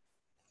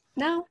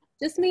 No,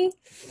 just me.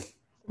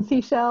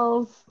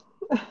 Seashells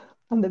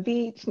on the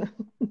beach.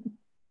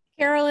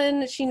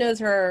 Carolyn, she knows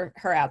her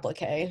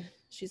applique.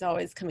 She's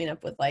always coming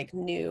up with like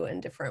new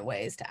and different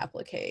ways to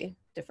applique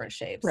different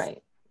shapes.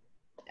 Right.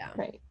 Yeah.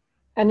 Right.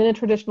 And in a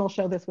traditional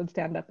show, this would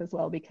stand up as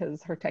well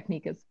because her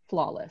technique is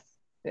flawless.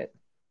 It,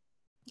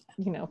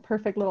 you know,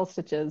 perfect little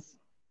stitches.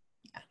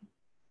 Yeah.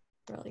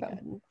 really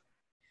good.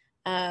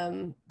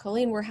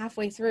 Colleen, we're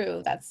halfway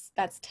through. That's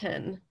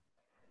 10.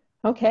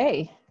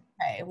 Okay.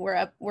 Okay,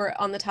 we're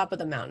on the top of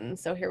the mountain,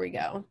 so here we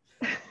go.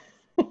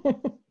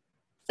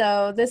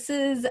 So this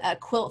is a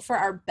quilt for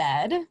our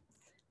bed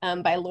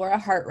by Laura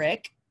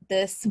Hartrick.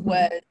 This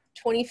was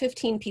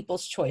 2015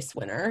 People's Choice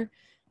winner,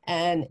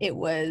 and it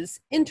was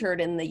entered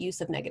in the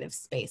use of negative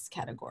space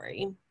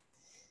category.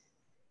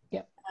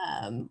 Yep.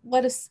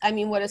 What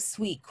a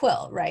sweet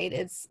quilt, right?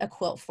 It's a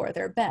quilt for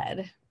their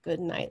bed. Good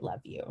night,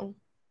 love you.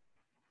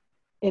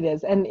 It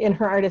is. And in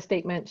her artist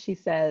statement, she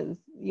says,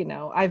 you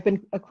know, I've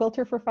been a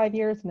quilter for 5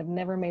 years and have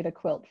never made a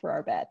quilt for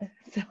our bed.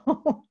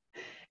 So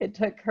it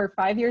took her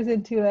 5 years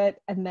into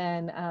it. And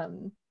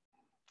then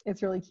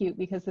it's really cute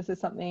because this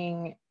is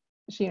something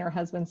she and her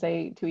husband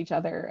say to each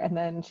other. And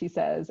then she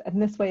says,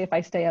 and this way, if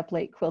I stay up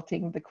late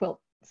quilting, the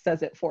quilt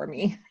says it for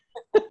me.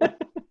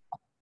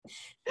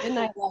 And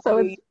I love so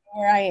you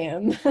where I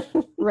am.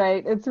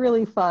 Right. It's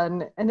really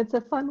fun. And it's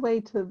a fun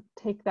way to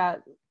take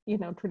that, you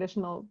know,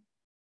 traditional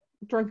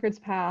drunkard's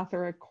path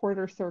or a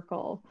quarter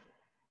circle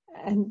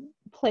and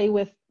play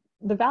with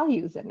the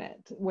values in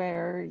it,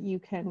 where you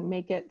can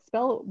make it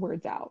spell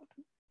words out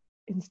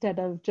instead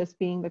of just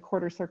being the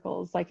quarter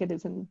circles like it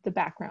is in the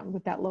background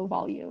with that low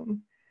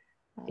volume.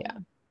 Yeah.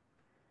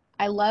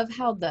 I love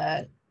how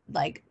the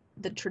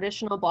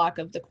traditional block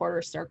of the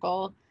quarter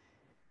circle,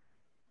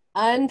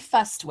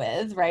 unfussed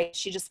with, right?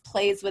 She just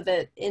plays with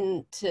it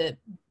to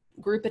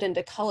group it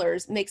into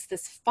colors, makes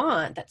this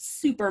font that's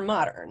super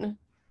modern.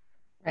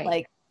 Right.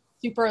 Like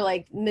super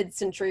like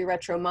mid-century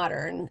retro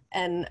modern.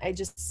 And I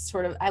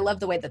love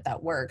the way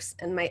that works.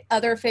 And my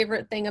other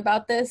favorite thing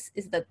about this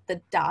is that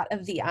the dot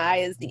of the I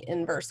is the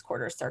inverse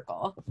quarter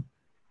circle.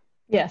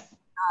 Yes.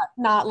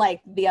 Not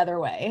like the other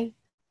way.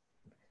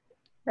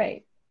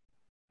 Right.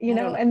 You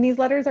know, and these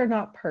letters are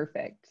not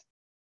perfect.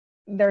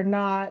 They're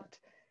not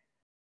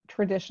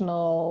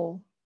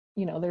traditional,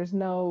 you know, there's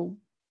no,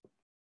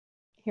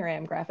 here I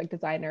am, graphic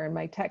designer, and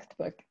my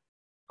textbook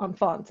on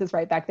fonts is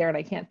right back there and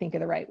I can't think of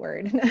the right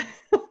word.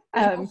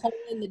 But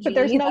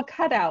there's no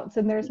cutouts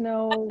and there's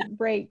no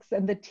breaks,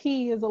 and the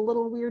T is a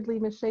little weirdly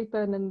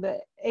misshapen, and the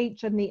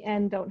H and the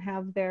N don't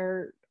have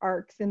their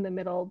arcs in the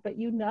middle, but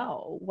you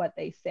know what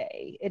they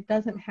say. It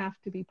doesn't have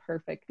to be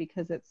perfect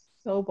because it's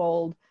so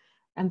bold,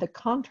 and the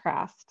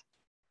contrast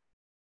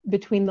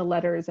between the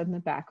letters and the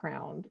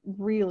background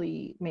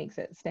really makes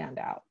it stand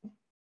out.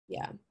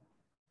 Yeah,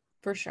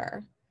 for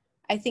sure.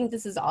 I think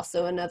this is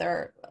also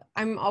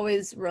I'm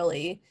always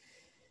really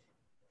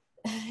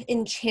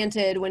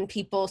enchanted when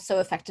people so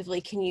effectively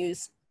can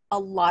use a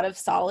lot of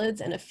solids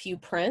and a few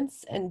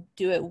prints and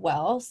do it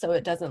well, so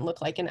it doesn't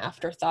look like an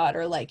afterthought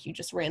or like you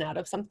just ran out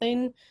of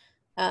something.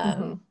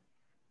 And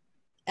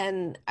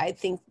I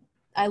think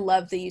I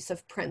love the use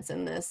of prints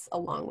in this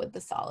along with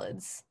the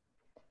solids.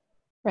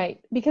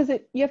 Right, because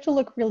you have to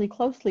look really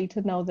closely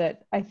to know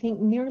that I think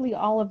nearly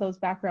all of those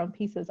background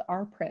pieces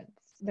are prints.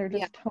 They're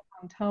just tone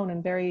on tone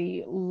and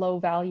very low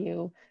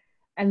value.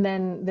 And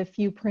then the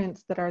few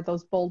prints that are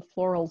those bold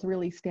florals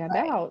really stand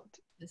out.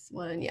 This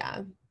one,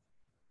 yeah.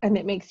 And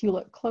it makes you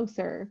look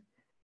closer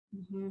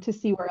to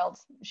see where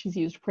else she's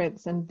used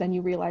prints. And then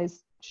you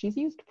realize she's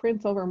used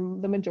prints over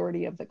the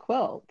majority of the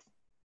quilt,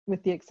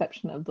 with the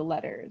exception of the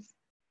letters.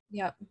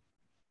 Yep.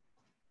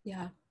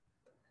 Yeah.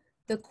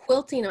 The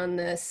quilting on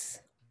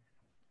this,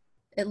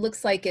 it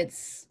looks like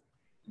it's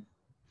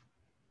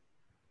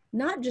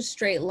not just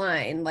straight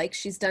line, like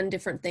she's done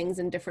different things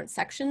in different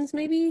sections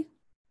maybe.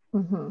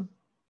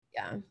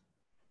 Yeah,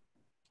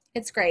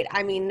 it's great.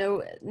 I mean,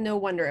 no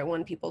wonder it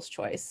won People's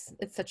Choice.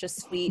 It's such a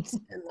sweet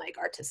and like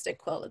artistic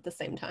quilt at the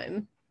same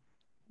time.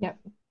 Yep.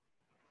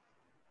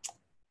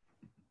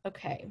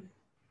 Okay,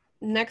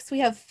 next we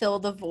have Fill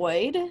the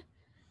Void.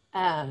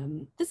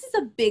 This is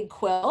a big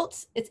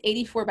quilt. It's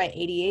 84 by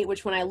 88,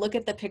 which when I look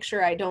at the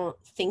picture, I don't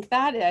think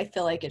that. I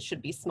feel like it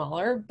should be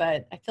smaller,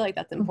 but I feel like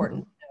that's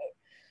important.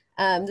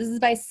 This is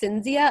by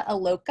Cinzia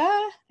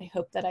Aloka. I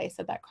hope that I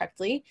said that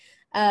correctly.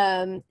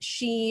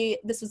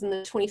 This was in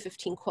the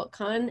 2015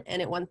 QuiltCon,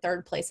 and it won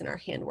 3rd place in our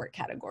handwork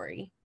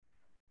category.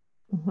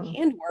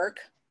 Handwork?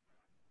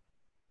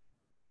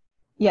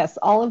 Yes,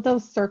 all of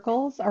those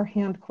circles are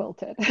hand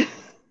quilted.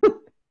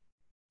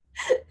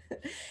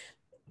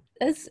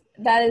 That's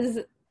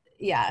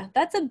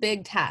a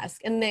big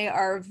task, and they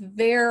are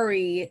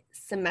very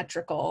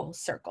symmetrical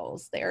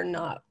circles. They are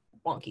not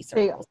wonky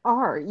circles. They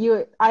are.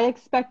 I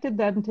expected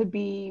them to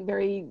be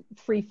very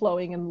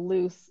free-flowing and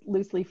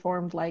loosely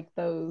formed like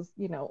those,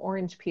 you know,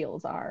 orange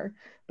peels are,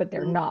 but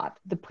they're not.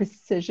 The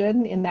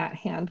precision in that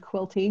hand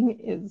quilting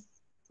is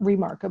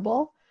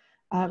remarkable,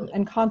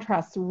 and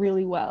contrasts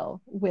really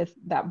well with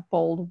that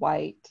bold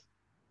white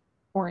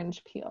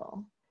orange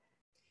peel.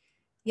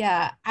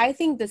 Yeah, I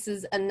think this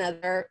is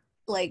another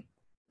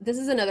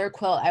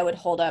quilt I would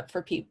hold up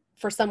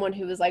for someone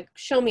who was like,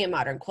 show me a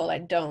modern quilt.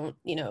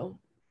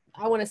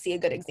 I want to see a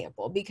good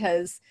example,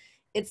 because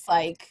it's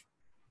like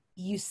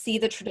you see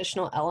the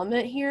traditional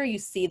element here, you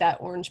see that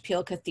orange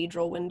peel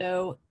cathedral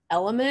window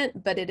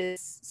element, but it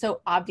is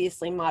so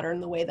obviously modern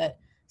the way that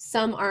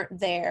some aren't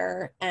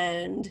there,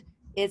 and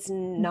it's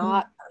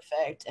not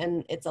perfect,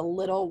 and it's a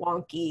little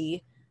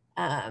wonky,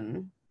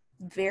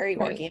 very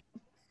organic.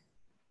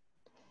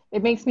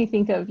 It makes me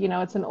think of,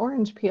 it's an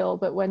orange peel,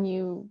 but when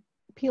you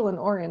peel an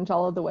orange,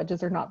 all of the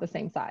wedges are not the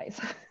same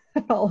size.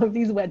 All of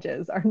these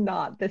wedges are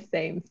not the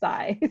same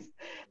size.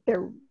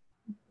 They're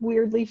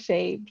weirdly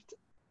shaped,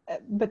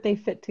 but they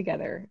fit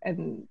together,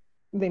 and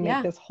they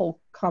make this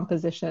whole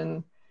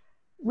composition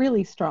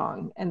really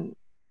strong. And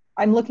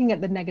I'm looking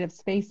at the negative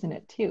space in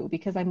it too,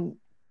 because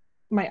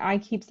my eye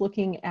keeps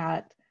looking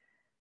at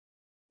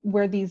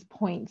where these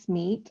points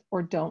meet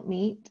or don't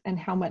meet and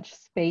how much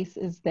space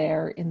is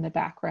there in the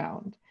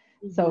background.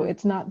 So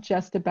it's not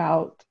just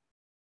about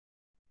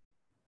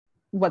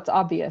what's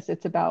obvious,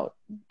 it's about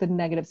the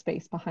negative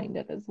space behind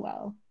it as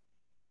well.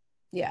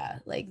 Yeah,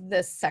 like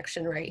this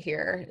section right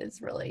here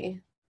is really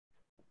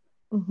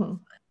the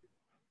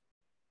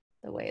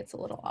way it's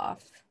a little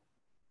off.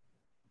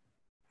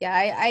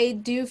 Yeah, I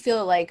do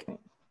feel like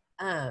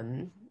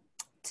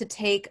to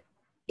take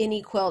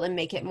any quilt and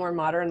make it more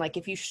modern, like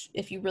if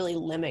you really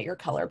limit your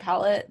color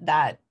palette,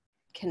 that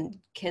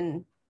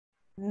can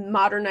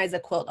modernize a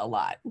quilt a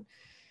lot.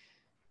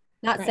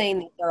 Not saying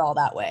that they're all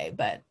that way,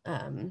 but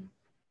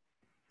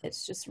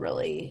it's just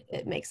really,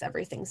 it makes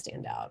everything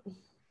stand out.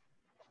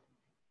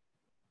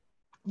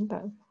 It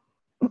does.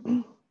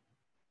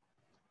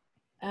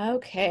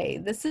 Okay,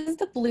 this is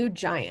the Blue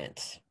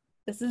Giant.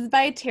 This is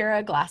by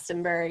Tara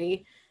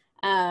Glastonbury.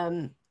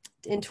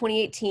 In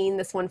 2018,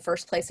 this won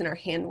first place in our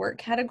handwork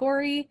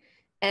category,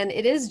 and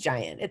it is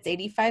giant. It's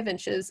 85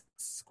 inches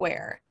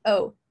square.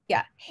 Oh,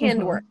 yeah,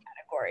 handwork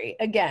category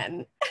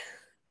again.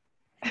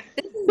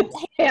 This is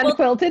hand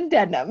quilted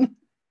denim.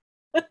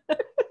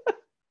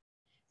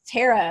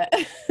 Tara,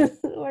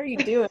 what are you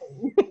doing?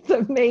 It's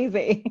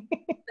amazing.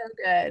 So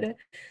good.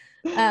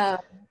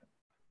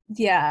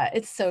 Yeah,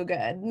 it's so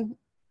good.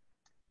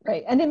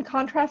 Right. And in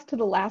contrast to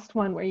the last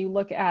one, where you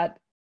look at,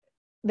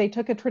 they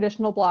took a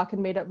traditional block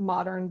and made it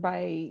modern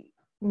by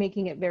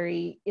making it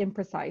very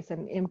imprecise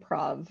and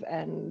improv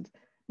and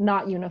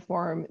not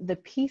uniform. The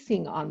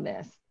piecing on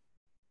this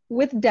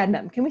with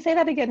denim. Can we say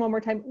that again one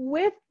more time?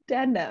 With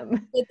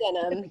denim. With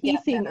denim. The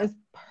piecing is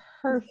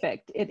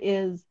perfect. It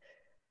is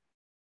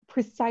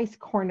precise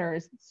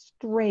corners,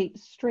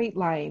 straight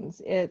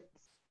lines. It's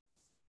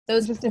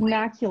those just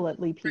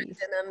immaculately pieced.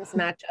 Denims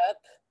match up.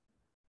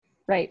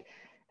 Right.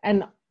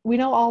 And we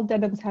know all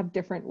denims have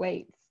different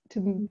weights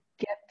to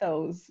get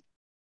those.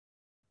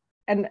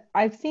 And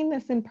I've seen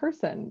this in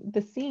person.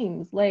 The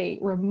seams lay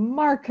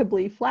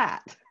remarkably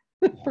flat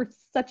for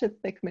such a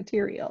thick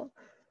material.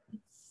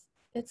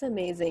 It's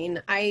amazing.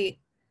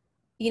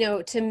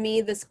 To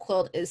me, this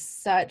quilt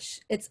is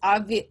it's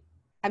obvious.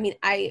 I mean,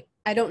 I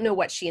don't know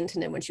what she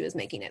intended when she was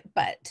making it,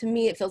 but to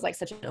me, it feels like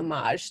such an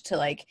homage to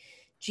like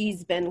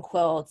G's bin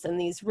quilts and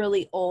these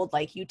really old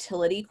like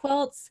utility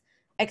quilts,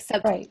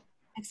 except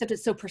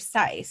it's so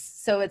precise.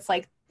 So it's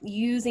like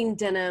using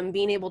denim,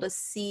 being able to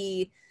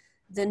see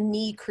the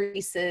knee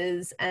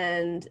creases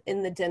and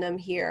in the denim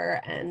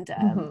here, and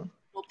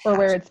or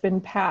where it's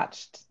been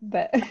patched.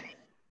 But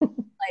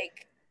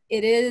like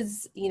it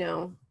is,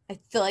 I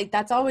feel like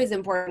that's always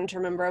important to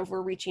remember if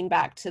we're reaching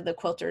back to the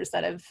quilters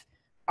that have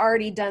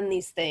already done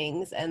these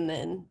things, and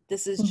then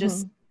this is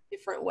just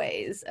different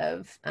ways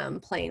of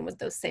playing with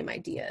those same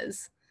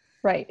ideas.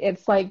 Right.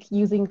 It's like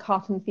using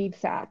cotton feed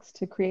sacks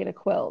to create a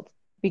quilt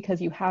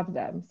because you have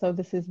them. So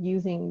this is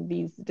using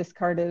these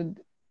discarded,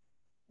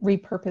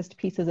 repurposed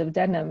pieces of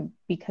denim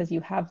because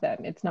you have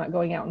them. It's not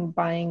going out and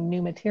buying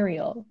new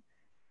material.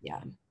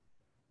 Yeah.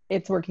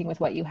 It's working with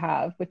what you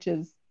have, which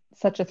is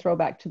such a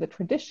throwback to the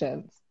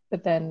traditions,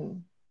 but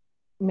then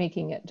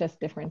making it just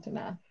different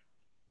enough.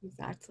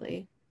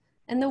 Exactly.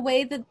 And the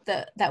way that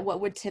that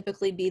what would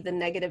typically be the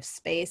negative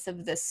space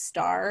of this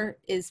star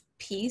is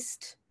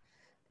pieced,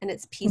 and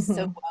it's pieced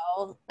so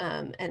well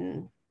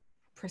and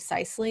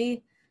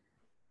precisely.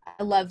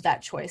 I love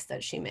that choice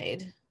that she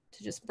made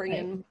to just bring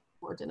in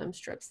more denim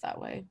strips that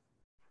way.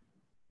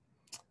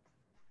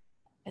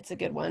 It's a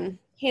good one.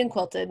 Hand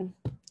quilted.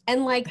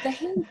 And like the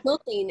hand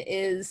quilting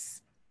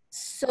is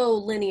so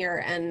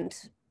linear, and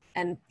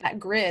that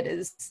grid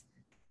is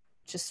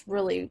just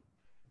really,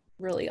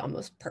 really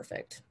almost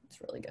perfect. It's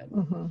really good.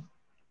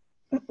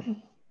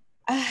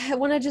 I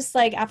want to just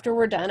like, after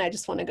we're done, I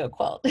just want to go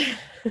quilt.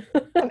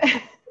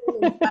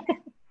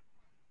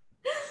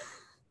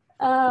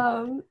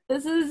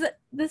 This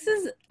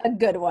is a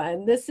good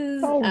one. This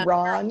is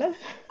Ron.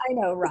 I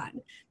know,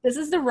 Ron. This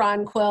is the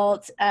Ron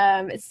quilt.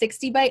 It's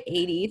 60 by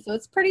 80, so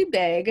it's pretty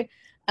big.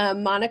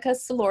 Monica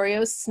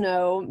Solorio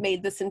Snow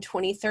made this in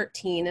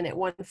 2013, and it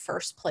won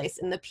first place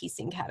in the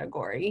piecing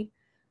category.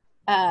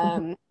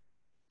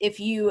 If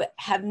you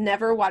have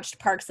never watched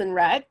Parks and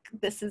Rec,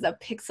 this is a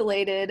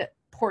pixelated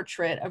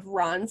portrait of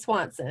Ron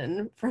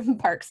Swanson from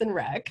Parks and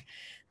Rec,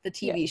 the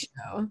TV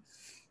show.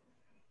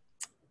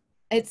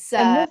 It's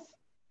this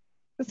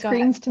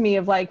screams to me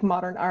of like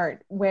modern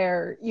art,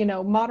 where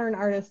modern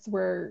artists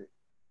were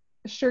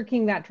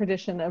shirking that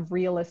tradition of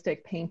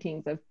realistic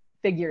paintings of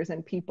figures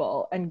and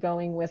people and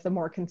going with a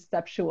more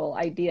conceptual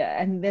idea.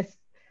 And this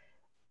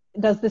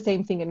does the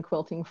same thing in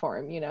quilting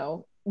form. You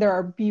know, there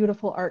are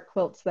beautiful art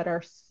quilts that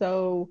are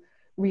so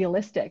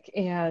realistic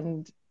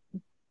and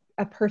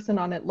a person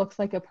on it looks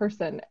like a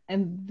person.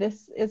 And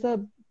this is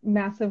a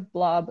massive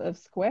blob of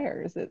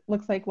squares. It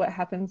looks like what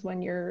happens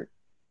when your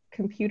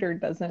computer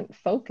doesn't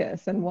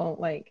focus and won't,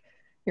 like,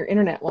 your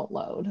internet won't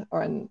load,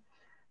 and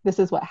this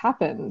is what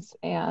happens.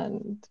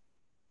 And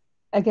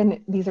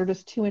again, these are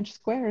just 2-inch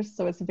squares,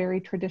 so it's a very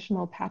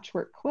traditional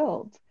patchwork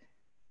quilt,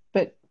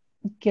 but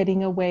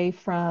getting away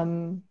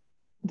from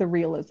the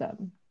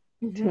realism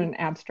to an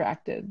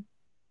abstracted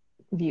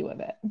view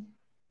of it.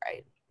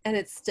 Right. And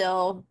it's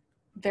still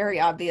very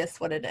obvious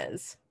what it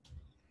is.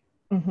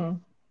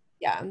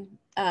 Yeah.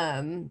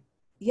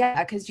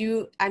 Yeah, because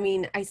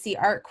I see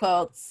art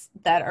quilts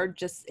that are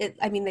just,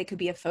 they could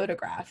be a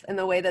photograph, and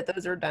the way that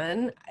those are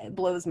done, it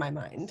blows my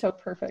mind. So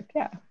perfect,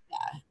 yeah.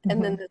 Yeah.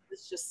 And then this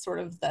is just sort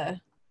of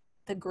the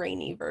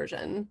grainy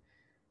version.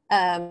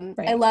 Right.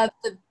 I love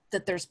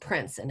that there's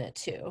prints in it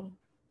too.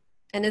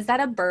 And is that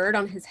a bird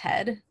on his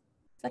head?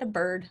 Is that a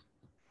bird?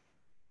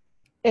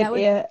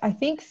 I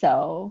think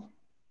so.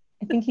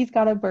 I think he's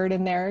got a bird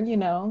in there, you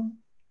know.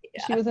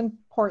 Yeah. She was in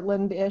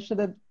Portland-ish at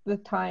the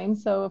time,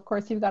 so of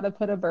course you've got to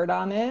put a bird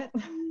on it.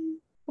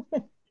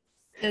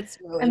 It's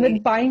really and the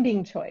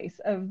binding choice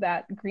of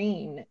that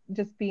green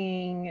just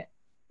being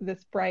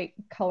this bright,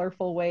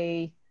 colorful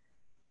way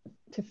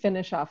to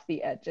finish off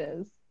the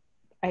edges.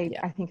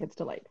 I think it's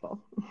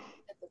delightful.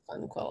 It's a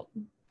fun quilt.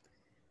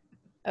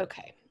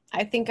 Okay,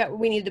 I think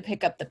we need to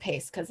pick up the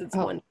pace because it's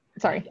one.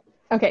 Sorry.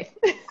 Okay.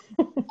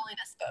 Telling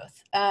us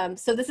both.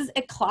 So this is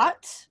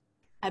éclat.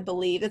 I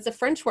believe it's a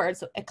French word,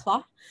 so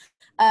éclat.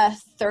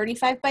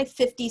 35 by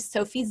 50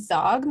 Sophie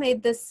Zog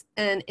made this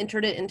and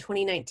entered it in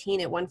 2019.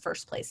 It won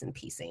first place in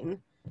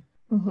piecing.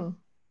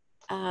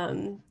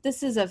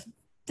 This is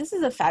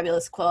a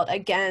fabulous quilt.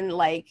 Again,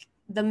 like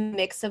the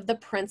mix of the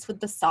prints with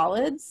the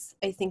solids,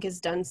 I think is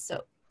done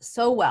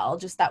so well.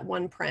 Just that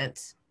one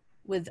print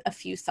with a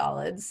few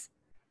solids,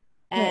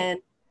 and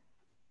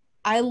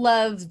I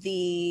love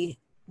the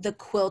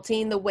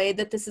quilting, the way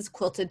that this is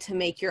quilted to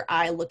make your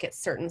eye look at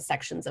certain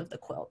sections of the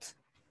quilt.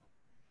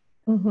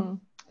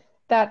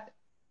 That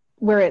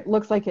where it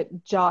looks like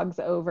it jogs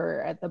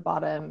over at the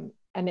bottom,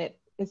 and it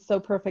is so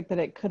perfect that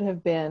it could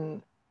have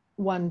been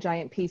one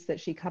giant piece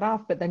that she cut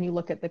off, but then you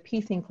look at the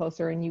piecing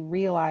closer and you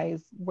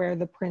realize where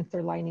the prints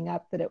are lining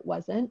up that it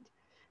wasn't,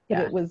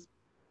 that it was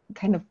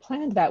kind of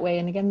planned that way.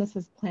 And again, this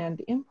is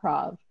planned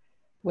improv,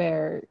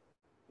 where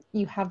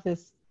you have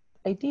this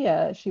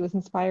idea. She was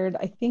inspired,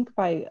 I think,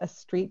 by a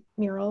street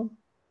mural,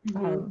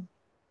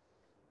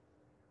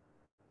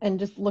 and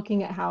just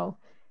looking at how,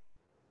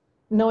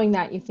 knowing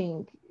that, you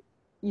think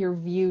your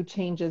view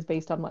changes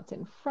based on what's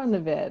in front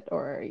of it,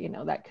 or, you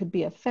know, that could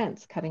be a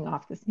fence cutting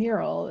off this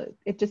mural.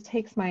 It just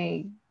takes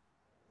my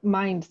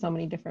mind so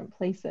many different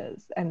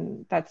places,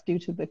 and that's due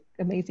to the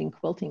amazing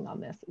quilting on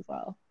this as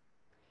well.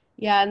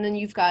 Yeah, and then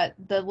you've got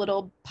the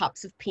little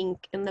pops of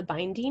pink in the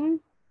binding.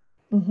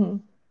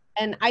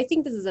 And I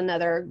think this is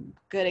another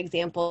good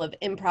example of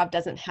improv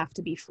doesn't have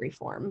to be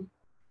freeform.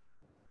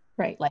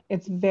 Right, like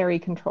it's very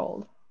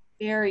controlled.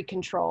 Very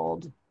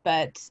controlled,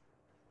 but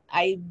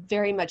I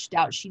very much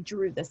doubt she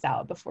drew this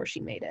out before she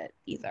made it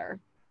either.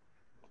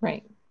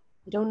 Right.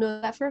 I don't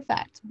know that for a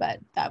fact, but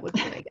that would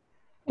be my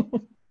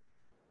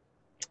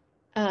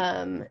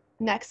guess.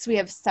 Next, we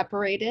have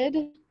Separated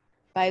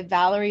by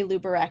Valerie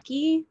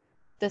Luberecki.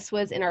 This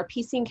was in our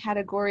piecing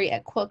category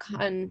at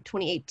QuiltCon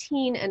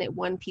 2018, and it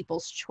won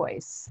People's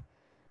Choice.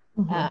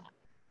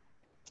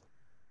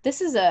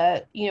 This is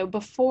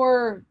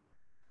before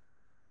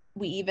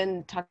we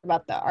even talk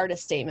about the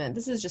artist statement,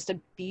 this is just a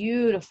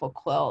beautiful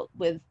quilt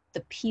with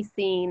the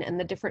piecing and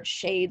the different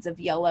shades of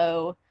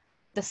yellow,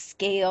 the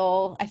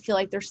scale. I feel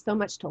like there's so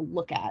much to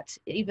look at,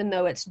 even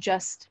though it's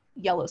just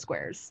yellow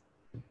squares.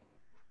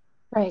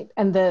 Right,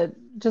 and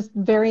just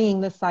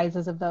varying the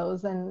sizes of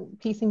those and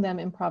piecing them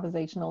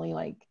improvisationally,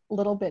 like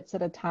little bits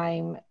at a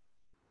time,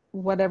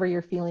 whatever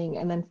you're feeling,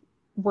 and then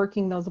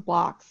working those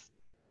blocks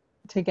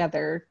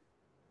together.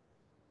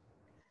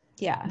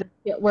 Yeah.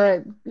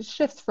 Where it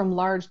shifts from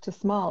large to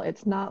small,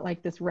 it's not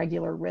like this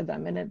regular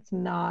rhythm, and it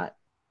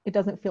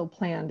doesn't feel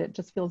planned. It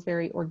just feels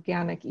very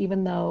organic.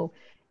 Even though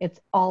it's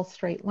all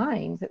straight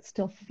lines, it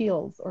still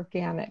feels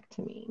organic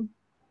to me.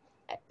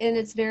 And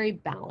it's very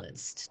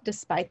balanced,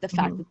 despite the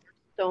fact that there's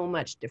so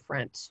much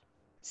different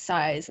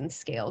size and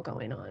scale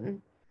going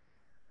on.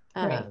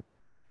 Right.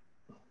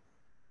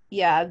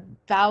 Yeah,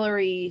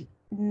 Valerie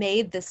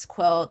made this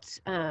quilt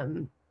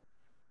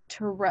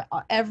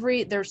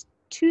there's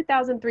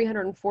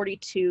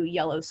 2,342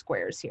 yellow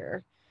squares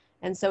here.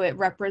 And so it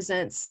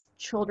represents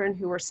children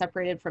who were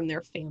separated from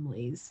their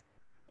families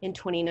in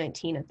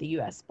 2019 at the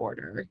US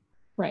border.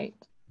 Right.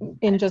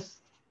 In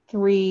just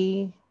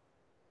 4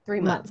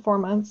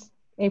 months,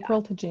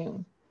 April to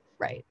June.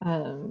 Right.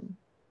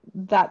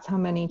 That's how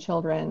many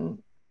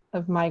children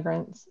of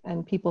migrants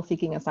and people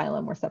seeking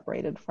asylum were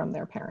separated from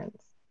their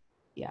parents.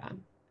 Yeah.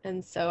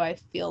 And so I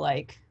feel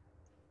like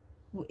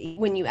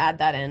when you add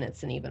that in,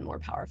 it's an even more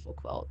powerful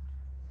quilt.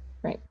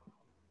 Right.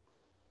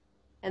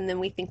 And then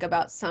we think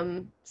about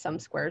some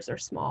squares are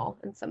small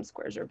and some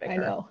squares are bigger. I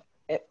know.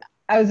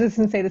 I was just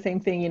going to say the same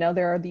thing. You know,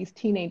 there are these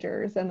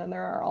teenagers and then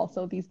there are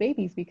also these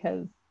babies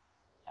because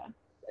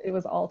it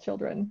was all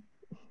children.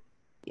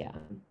 Yeah.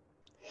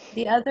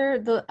 The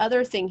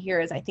other thing here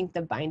is I think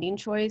the binding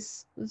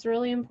choice was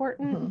really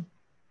important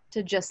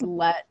to just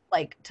let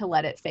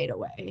it fade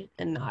away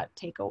and not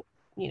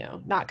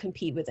not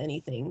compete with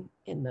anything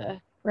in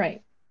the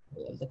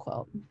of the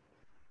quilt.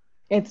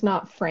 It's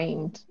not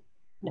framed.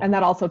 No. And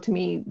that also to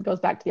me goes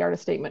back to the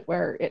artist statement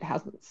where it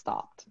hasn't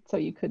stopped. So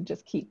you could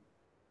just keep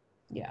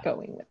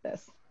going with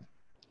this.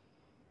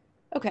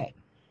 Okay.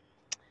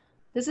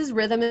 This is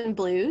Rhythm and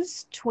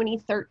Blues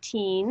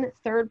 2013,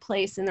 third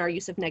place in our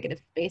use of negative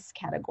space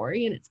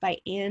category, and it's by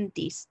Ann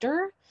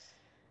Deester.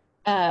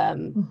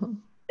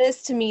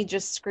 This to me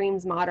just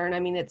screams modern. I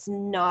mean, it's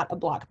not a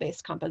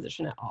block-based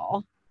composition at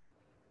all.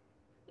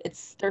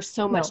 There's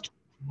so much to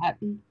that.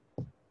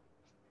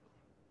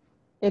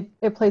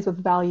 It plays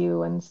with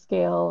value and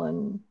scale,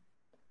 and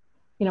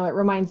it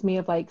reminds me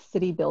of like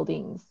city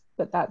buildings,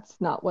 but that's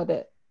not what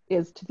it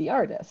is to the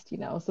artist,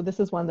 so this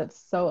is one that's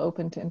so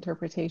open to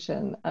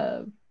interpretation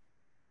of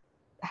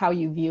how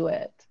you view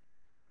it.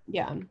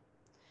 Yeah.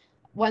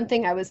 One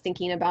thing I was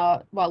thinking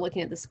about while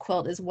looking at this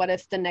quilt is, what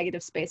if the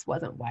negative space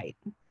wasn't white?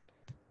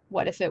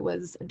 What if it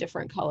was a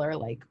different color,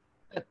 like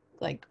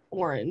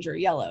orange or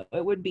yellow?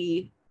 It would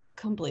be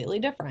completely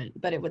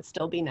different, but it would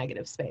still be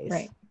negative space.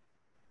 Right.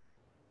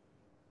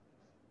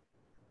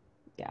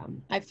 Yeah,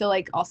 I feel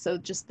like also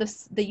just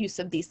the use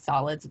of these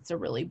solids, it's a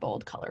really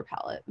bold color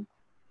palette.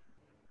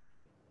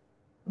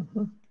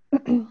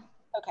 Okay.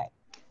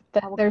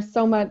 There's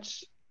so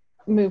much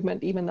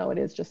movement, even though it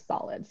is just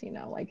solids,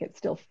 like it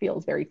still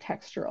feels very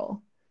textural.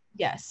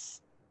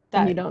 Yes.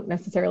 And you don't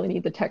necessarily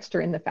need the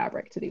texture in the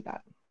fabric to do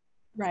that.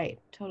 Right,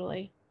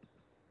 totally.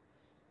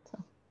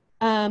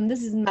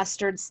 This is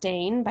Mustard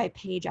Stain by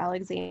Paige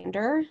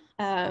Alexander,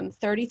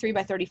 33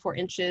 by 34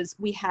 inches.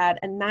 We had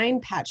a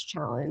 9-patch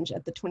challenge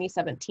at the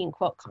 2017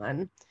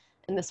 QuiltCon,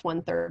 and this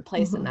won third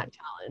place in that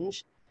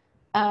challenge.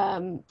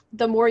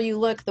 The more you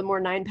look, the more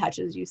 9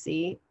 patches you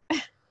see.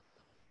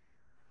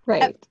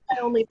 Right. I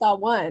only saw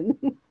one.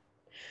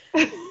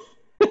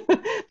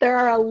 There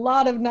are a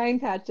lot of 9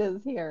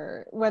 patches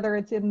here, whether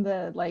it's in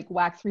the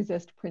wax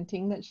resist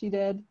printing that she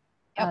did,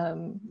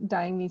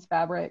 dyeing these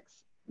fabrics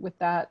with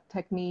that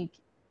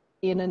technique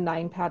in a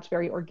 9-patch,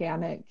 very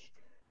organic.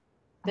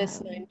 This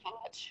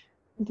 9-patch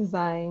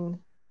design.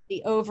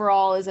 The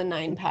overall is a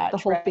 9-patch. The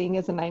whole thing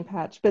is a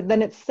 9-patch, but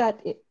then it's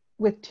set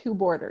with 2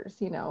 borders,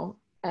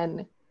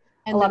 and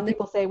a lot of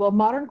people say, well,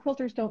 modern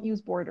quilters don't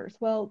use borders.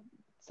 Well,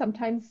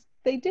 sometimes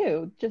they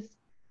do, just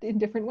in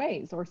different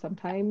ways, or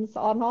sometimes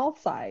on all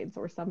sides,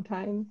 or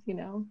sometimes,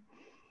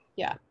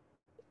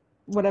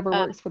 whatever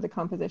works for the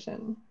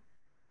composition.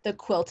 The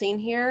quilting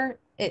here,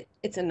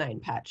 it's a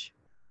 9-patch,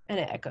 and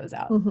it echoes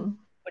out,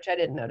 which I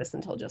didn't notice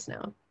until just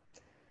now.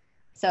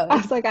 So I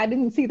was like, I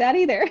didn't see that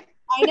either.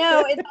 I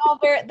know, it's all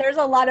there's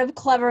a lot of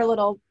clever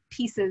little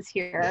pieces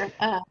here.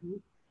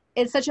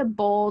 It's such a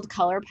bold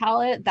color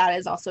palette that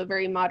is also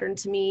very modern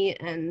to me,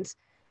 and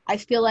I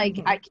feel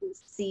like I can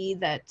see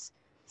that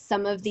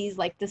some of these,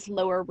 like this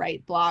lower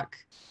right block,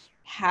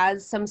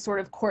 has some sort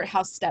of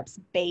courthouse steps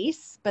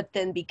base, but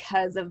then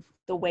because of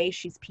the way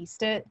she's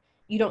pieced it,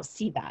 you don't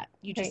see that.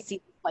 You just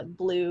see like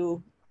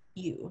blue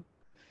U.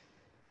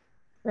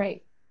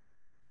 Right.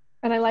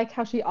 And I like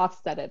how she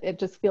offset it. It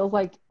just feels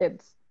like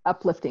it's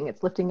uplifting,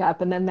 it's lifting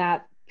up, and then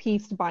that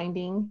pieced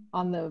binding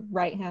on the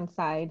right hand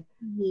side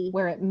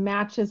where it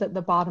matches at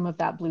the bottom of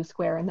that blue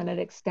square and then it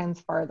extends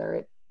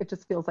farther. It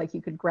just feels like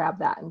you could grab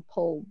that and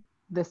pull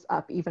this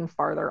up even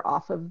farther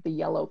off of the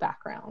yellow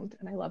background,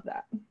 and I love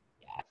that.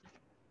 Yeah.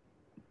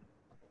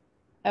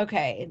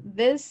 Okay,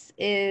 this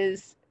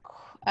is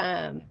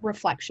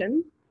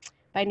Reflection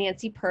by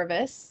Nancy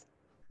Purvis,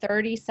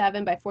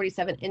 37 by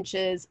 47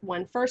 inches,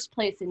 won first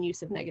place in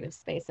use of negative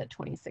space at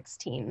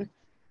 2016.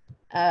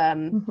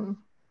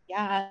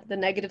 Yeah, the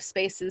negative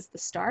space is the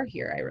star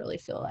here, I really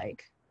feel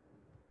like.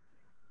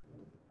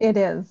 It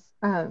is.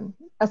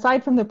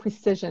 Aside from the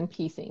precision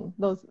piecing,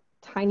 those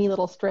tiny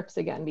little strips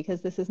again,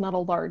 because this is not a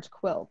large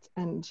quilt,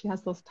 and she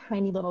has those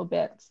tiny little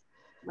bits.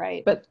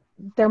 Right. But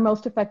they're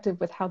most effective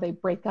with how they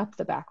break up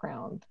the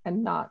background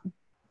and not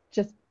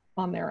just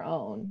on their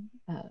own.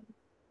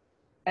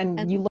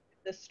 And you look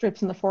at the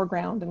strips in the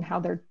foreground and how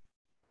they're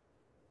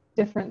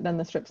different than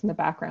the strips in the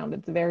background.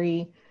 It's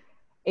very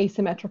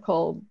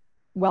asymmetrical,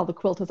 while the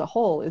quilt as a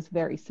whole is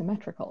very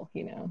symmetrical,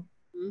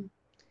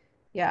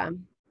 Yeah.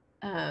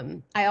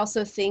 I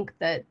also think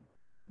that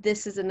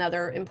this is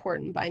another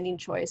important binding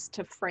choice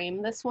to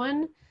frame this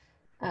one,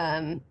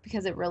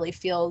 because it really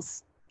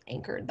feels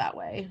anchored that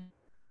way.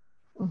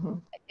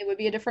 It would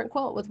be a different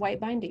quilt with white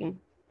binding.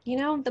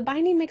 The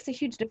binding makes a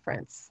huge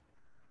difference.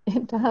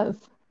 It does.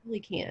 It really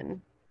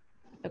can.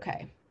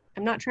 Okay.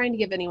 I'm not trying to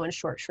give anyone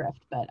short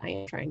shrift, but I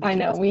am trying to. I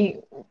know.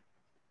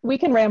 We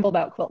can ramble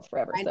about quilts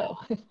forever, so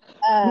you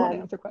want to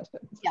answer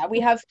questions. Yeah, we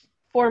have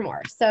 4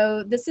 more.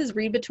 So this is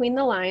Read Between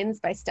the Lines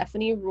by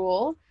Stephanie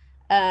Rule.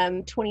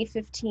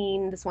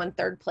 2015, this won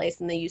 3rd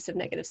place in the use of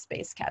negative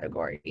space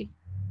category.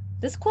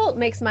 This quilt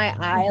makes my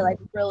eye like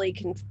really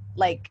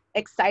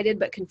excited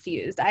but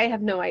confused. I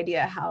have no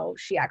idea how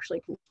she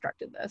actually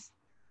constructed this.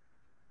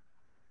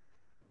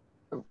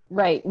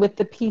 Right, with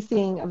the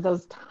piecing of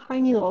those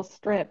tiny little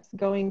strips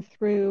going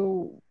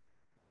through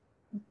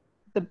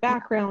the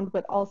background,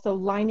 but also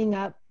lining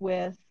up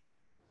with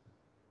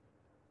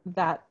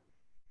that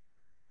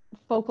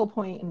focal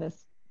point in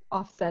this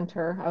off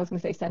center. I was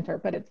going to say center,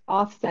 but it's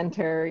off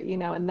center, you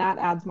know, and that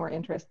adds more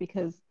interest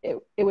because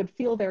it would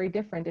feel very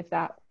different if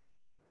that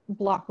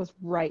block was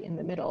right in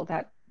the middle,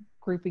 that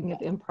grouping of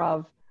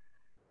improv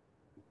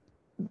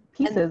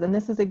pieces. And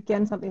this is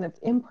again something that's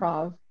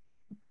improv,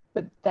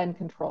 but then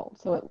controlled.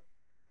 So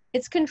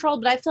it's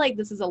controlled, but I feel like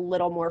this is a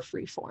little more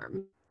free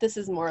form. This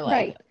is more like,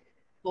 right.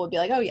 People would be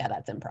like, oh yeah,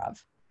 that's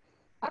improv.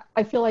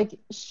 I feel like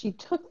she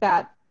took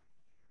that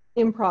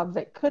improv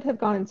that could have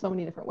gone in so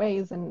many different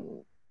ways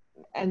and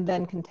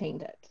then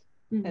contained it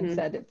and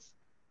said it's,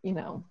 you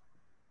know.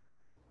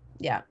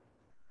 Yeah.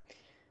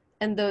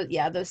 And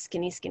those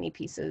skinny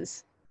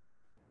pieces.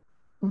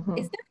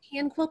 Is there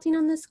hand quilting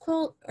on this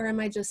quilt, or am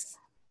I just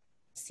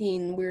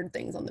seeing weird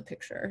things on the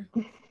picture?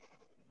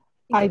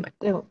 I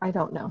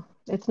don't know.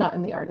 It's not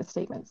in the artist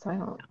statement, so I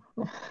don't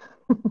know.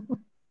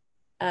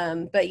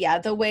 But yeah,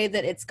 the way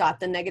that it's got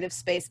the negative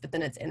space, but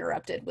then it's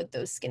interrupted with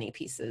those skinny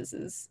pieces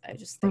is, I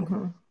just think,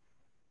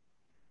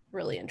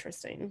 really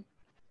interesting.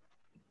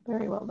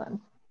 Very well done.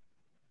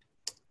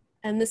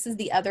 And this is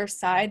The Other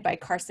Side by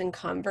Carson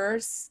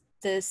Converse.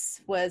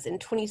 This was in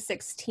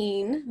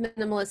 2016,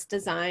 Minimalist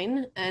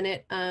Design, and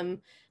it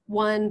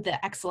won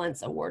the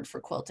Excellence Award for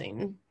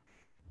Quilting.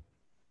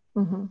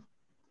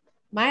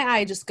 My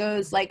eye just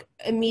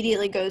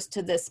immediately goes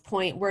to this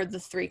point where the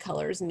 3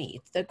 colors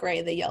meet, the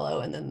gray, the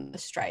yellow, and then the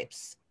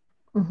stripes.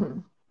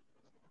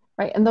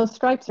 Right, and those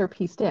stripes are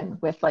pieced in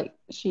with, like,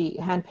 she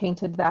hand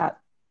painted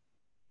that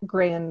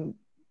gray and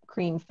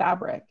cream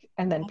fabric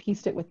and then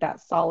pieced it with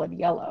that solid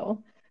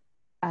yellow.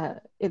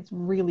 It's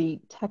really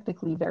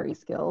technically very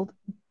skilled,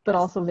 but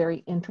also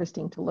very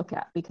interesting to look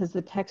at because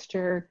the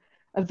texture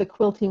of the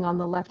quilting on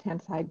the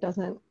left-hand side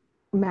doesn't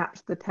match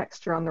the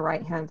texture on the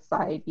right-hand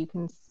side. You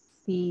can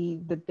see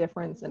the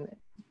difference in it.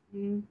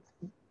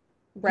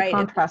 Right. The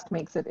contrast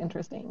makes it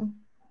interesting.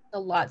 A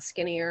lot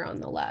skinnier on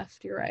the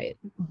left, you're right.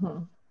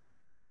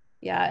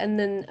 Yeah, and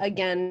then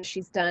again,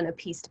 she's done a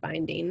pieced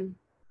binding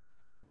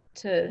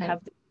to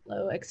have the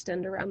flow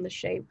extend around the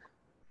shape.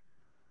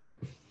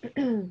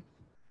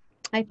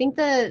 I think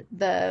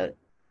the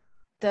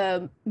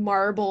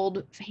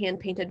marbled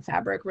hand-painted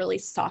fabric really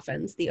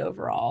softens the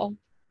overall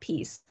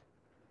piece.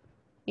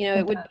 You know,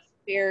 it would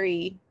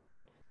be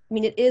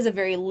it is a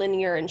very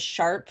linear and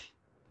sharp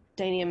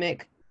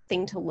dynamic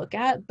thing to look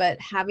at, but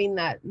having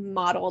that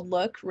mottled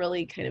look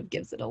really kind of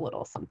gives it a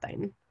little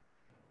something.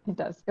 It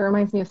does. It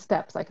reminds me of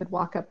steps. I could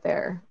walk up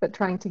there, but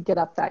trying to get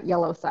up that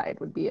yellow side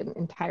would be an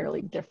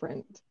entirely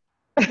different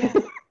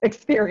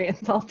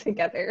experience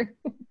altogether.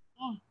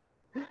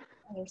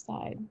 Other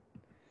side.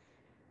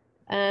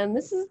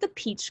 This is the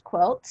Peach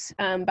Quilt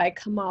by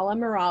Kamala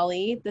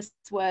Murali. This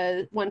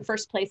won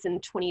 1st place in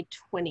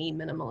 2020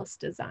 Minimalist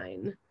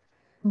Design.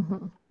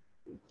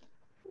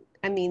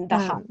 I mean, the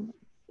hot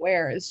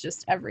square is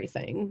just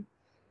everything.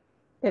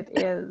 It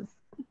is.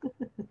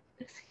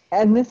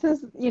 And this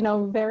is, you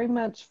know, very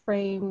much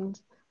framed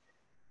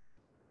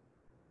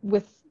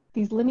with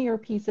these linear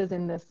pieces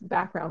in this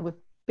background with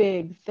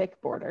big,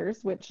 thick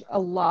borders, which a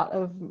lot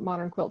of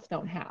modern quilts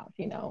don't have,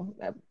 you know.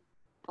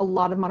 A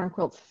lot of modern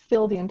quilts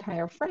fill the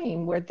entire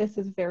frame, where this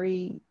is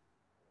very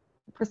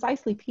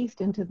precisely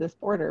pieced into this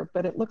border,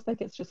 but it looks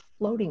like it's just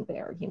floating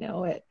there, you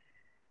know.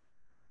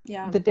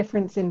 The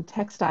difference in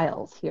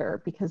textiles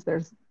here, because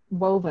there's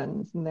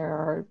wovens and there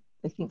are,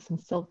 I think, some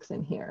silks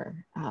in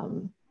here.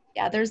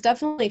 Yeah, there's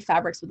definitely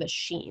fabrics with a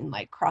sheen,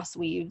 like cross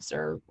weaves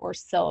or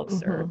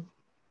silks, or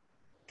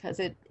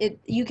because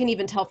you can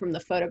even tell from the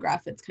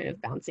photograph it's kind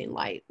of bouncing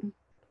light.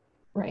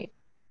 Right.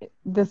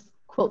 This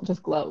quilt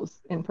just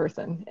glows in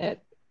person.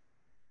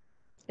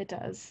 It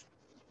does.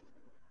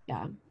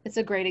 Yeah, it's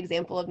a great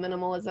example of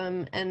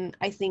minimalism, and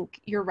I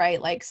think you're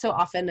right. Like, so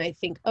often I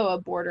think, oh, a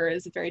border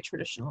is a very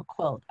traditional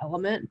quilt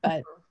element,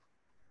 but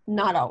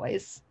not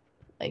always.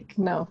 Like,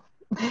 no,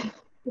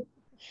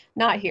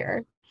 not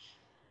here.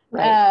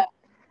 Right.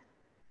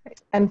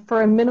 And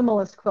for a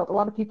minimalist quilt, a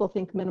lot of people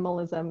think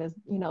minimalism is,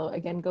 you know,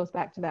 again, goes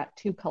back to that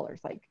 2 colors,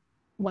 like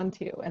 1,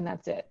 2, and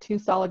that's it. 2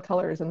 solid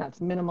colors, and that's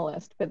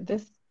minimalist. But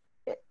this,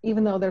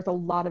 even though there's a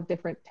lot of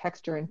different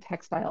texture and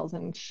textiles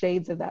and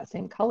shades of that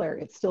same color,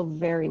 it's still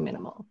very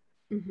minimal.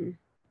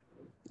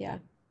 Yeah.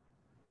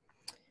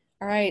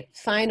 All right,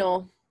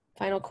 final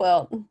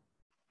quilt.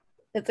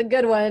 It's a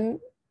good one.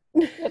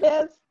 It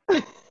is.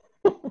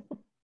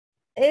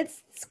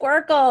 It's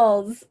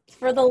Squircles,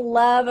 for the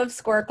love of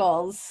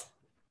Squircles.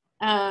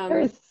 There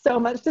is so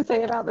much to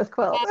say about this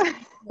quilt. This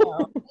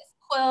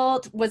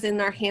quilt was in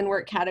our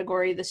handwork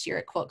category this year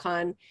at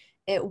QuiltCon.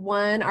 It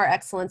won our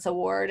Excellence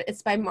Award.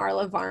 It's by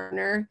Marla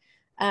Varner.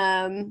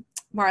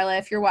 Marla,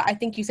 if you're, I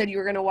think you said you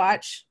were going to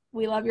watch.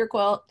 We love your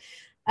quilt.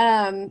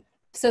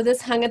 So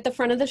this hung at the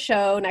front of the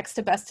show next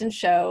to Best in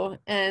Show.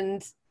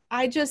 And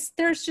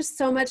there's just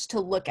so much to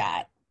look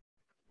at.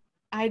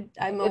 It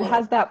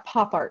has that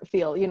pop art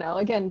feel, you know,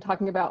 again,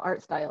 talking about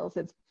art styles.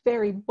 It's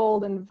very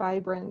bold and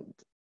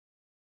vibrant.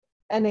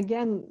 And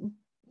again,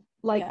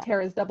 like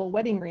Tara's double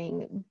wedding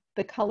ring,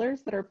 the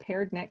colors that are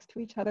paired next to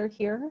each other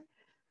here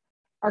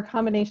are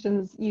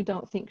combinations you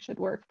don't think should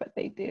work, but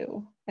they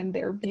do, and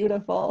they're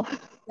beautiful.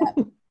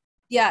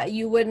 Yeah,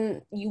 you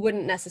wouldn't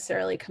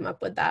necessarily come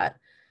up with that.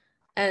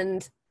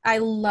 And I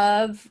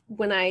love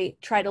when I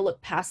try to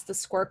look past the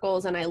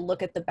squircles and I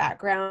look at the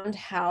background,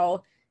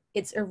 how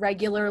it's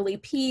irregularly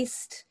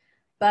pieced,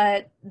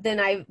 but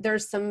then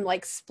there's some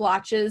like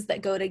splotches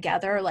that go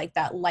together, like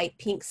that light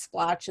pink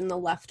splotch in the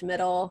left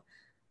middle.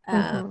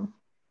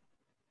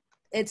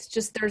 It's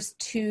just, there's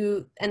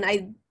two,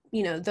 and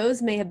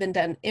those may have been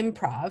done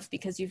improv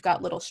because you've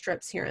got little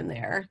strips here and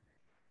there.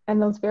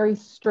 And those very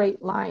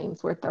straight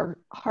lines where they're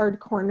hard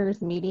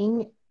corners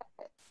meeting,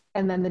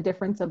 and then the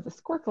difference of the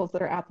squircles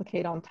that are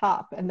appliqued on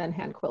top and then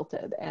hand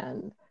quilted.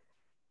 And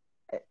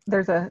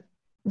there's a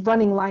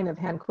running line of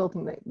hand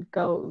quilting that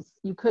goes,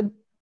 you could,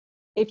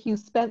 if you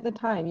spent the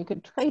time, you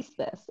could trace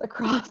this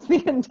across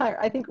the entire,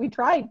 I think we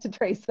tried to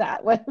trace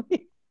that when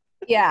we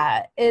looked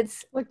at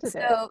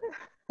it.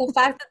 The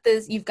fact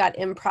that you've got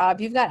improv,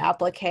 you've got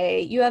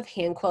applique, you have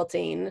hand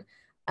quilting,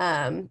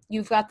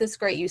 you've got this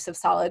great use of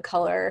solid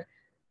color.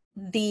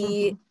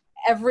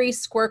 Every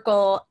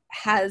squircle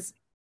has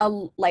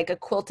a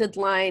quilted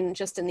line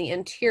just in the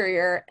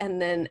interior, and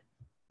then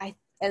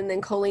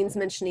Colleen's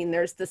mentioning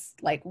there's this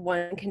like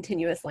one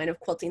continuous line of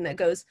quilting that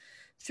goes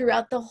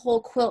throughout the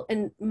whole quilt,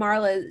 and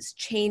Marla's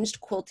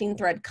changed quilting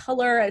thread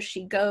color as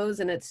she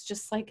goes, and it's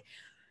just like,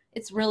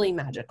 it's really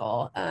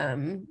magical.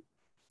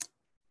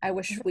 I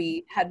wish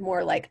we had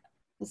more like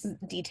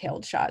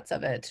detailed shots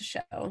of it to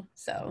show.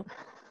 So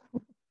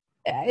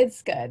yeah,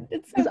 it's good.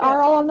 These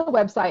are all on the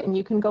website, and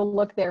you can go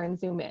look there and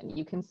zoom in.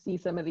 You can see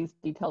some of these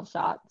detailed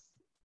shots.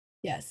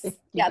 Yes. If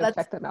you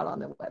check them out on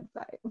the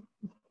website.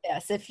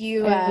 Yes, if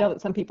you I know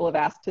that some people have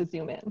asked to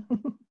zoom in.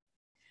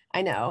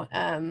 I know.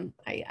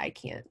 I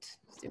can't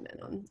zoom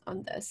in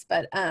on this,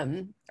 but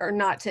or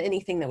not to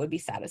anything that would be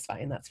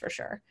satisfying, that's for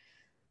sure.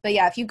 But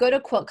yeah, if you go to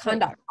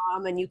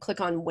quiltcon.com and you click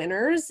on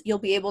winners, you'll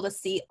be able to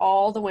see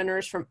all the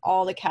winners from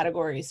all the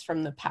categories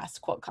from the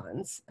past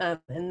QuiltCons.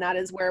 And that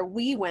is where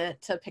we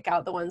went to pick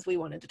out the ones we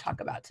wanted to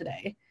talk about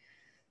today.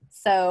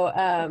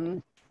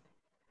 So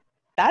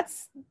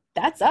that's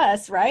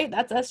us, right?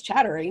 That's us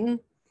chattering.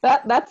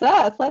 That's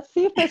us. Let's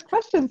see if there's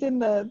questions in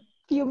the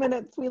few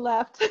minutes we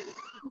left.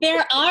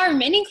 There are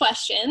many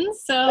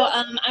questions, so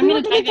I'm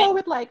going to go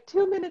with like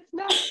 2 minutes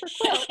max per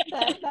quilt,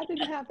 but that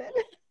didn't happen.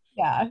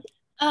 Yeah.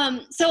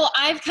 So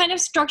I've kind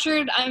of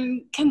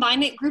I'm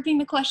grouping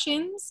the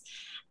questions.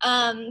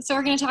 So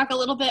we're going to talk a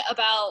little bit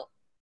about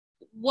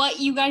what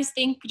you guys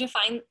think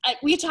define,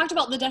 we talked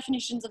about the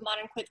definitions of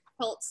modern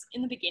quilts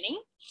in the beginning,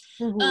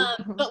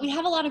 but we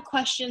have a lot of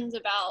questions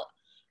about,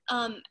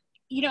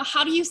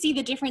 how do you see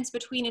the difference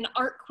between an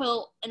art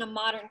quilt and a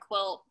modern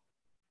quilt?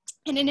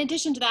 And in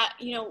addition to that,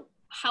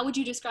 how would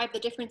you describe the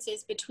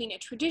differences between a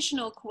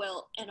traditional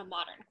quilt and a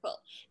modern quilt?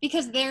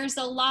 Because there's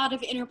a lot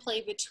of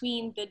interplay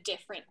between the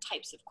different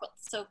types of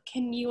quilts. So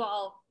can you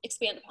all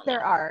expand upon that?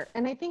 There are,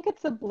 and I think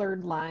it's a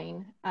blurred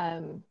line,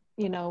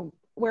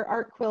 where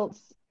art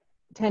quilts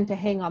tend to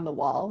hang on the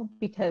wall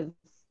because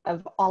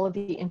of all of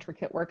the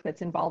intricate work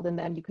that's involved in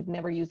them. You could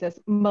never use this.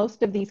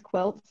 Most of these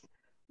quilts,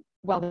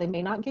 while they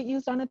may not get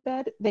used on a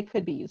bed, they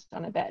could be used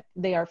on a bed.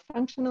 They are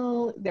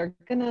functional, they're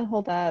gonna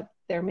hold up,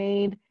 they're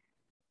made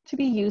to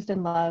be used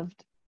and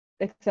loved,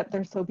 except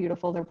they're so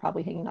beautiful, they're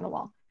probably hanging on a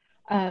wall.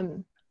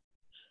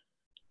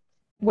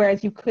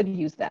 Whereas you could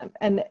use them.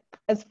 And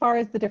as far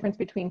as the difference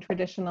between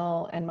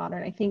traditional and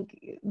modern, I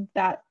think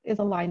that is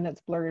a line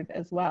that's blurred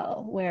as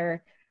well,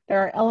 where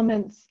there are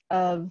elements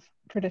of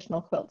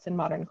traditional quilts in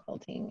modern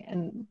quilting,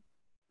 and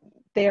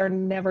they are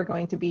never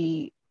going to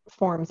be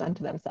forms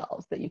unto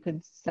themselves that you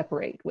could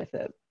separate with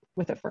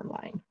a firm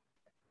line.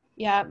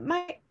 Yeah,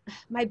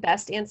 my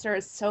best answer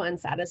is so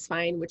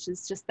unsatisfying, which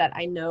is just that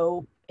I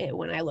know it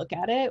when I look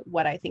at it,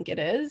 what I think it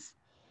is.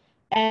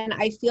 And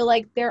I feel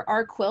like there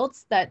are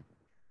quilts that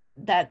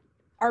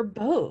are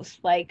both.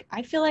 Like,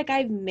 I feel like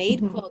I've made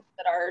quilts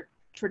that are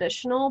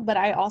traditional, but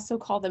I also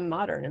call them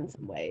modern in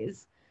some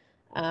ways.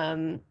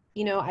 I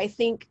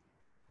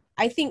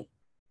think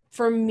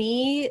for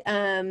me,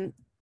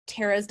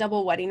 Tara's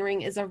double wedding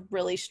ring is a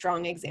really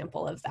strong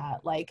example of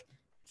that. Like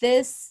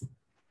this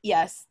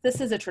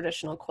is a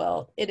traditional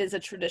quilt. It is a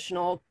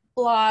traditional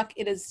block.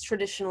 It is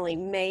traditionally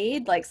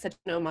made, like such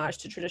an homage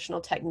to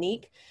traditional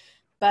technique,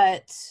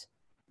 but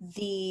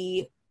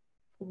the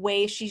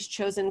way she's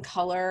chosen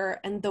color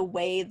and the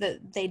way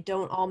that they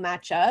don't all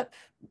match up,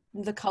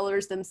 the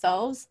colors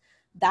themselves,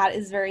 that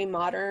is very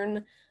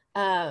modern.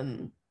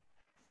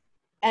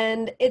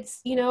 And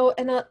it's, you know,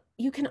 and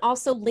you can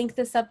also link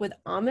this up with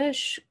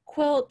Amish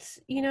quilt,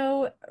 you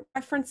know,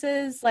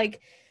 references,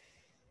 like,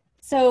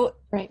 so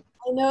Right.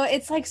 I know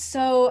it's like,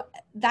 so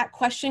that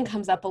question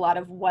comes up a lot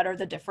of what are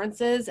the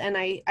differences? And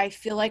I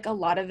feel like a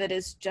lot of it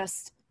is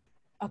just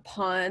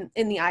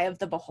in the eye of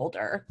the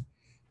beholder.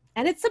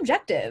 And it's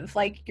subjective.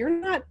 Like, you're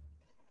not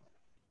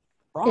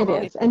wrong.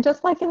 It is. And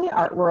just like in the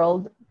art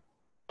world,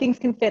 things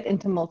can fit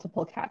into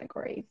multiple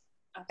categories.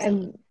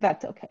 Absolutely. And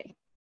that's okay.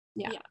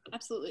 Yeah,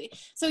 absolutely.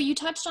 So you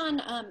touched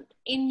on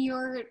in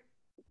your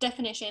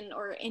definition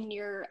or in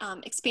your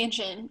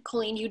expansion,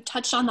 Colleen, you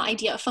touched on the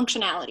idea of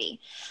functionality.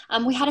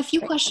 We had a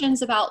few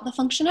questions about the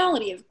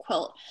functionality of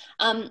quilt.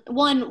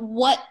 One,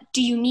 what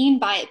do you mean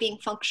by it being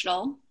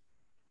functional?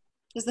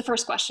 Is the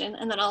first question,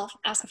 and then I'll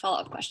ask a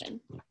follow-up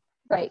question.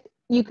 Right.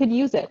 You could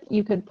use it.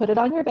 You could put it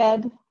on your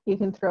bed. You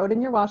can throw it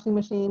in your washing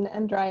machine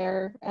and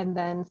dryer, and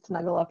then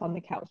snuggle up on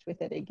the couch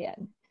with it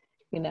again.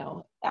 You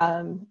know,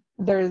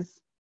 there's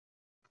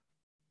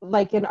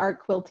like in art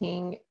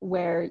quilting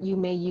where you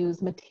may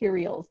use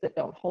materials that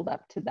don't hold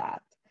up to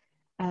that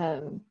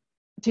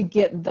to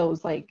get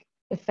those like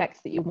effects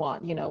that you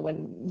want. You know,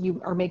 when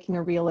you are making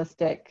a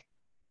realistic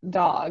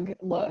dog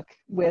look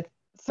with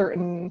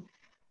certain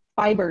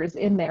fibers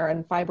in there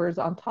and fibers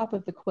on top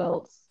of the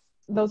quilts,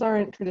 those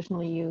aren't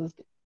traditionally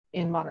used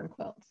in modern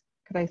quilts.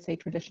 Could I say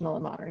traditional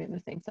and modern in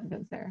the same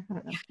sentence there? I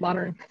don't know.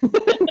 Modern,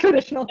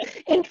 traditional,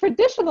 in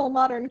traditional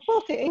modern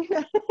quilting.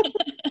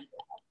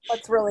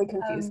 That's really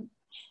confusing.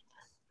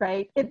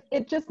 Right.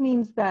 It just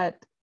means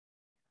that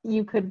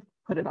you could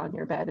put it on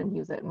your bed and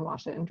use it and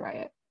wash it and dry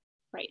it.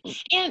 Right.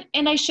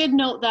 And I should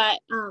note that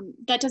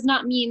that does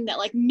not mean that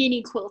like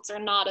mini quilts are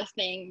not a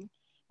thing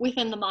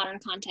within the modern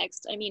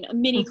context. I mean, a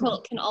mini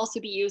quilt can also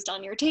be used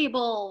on your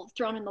table,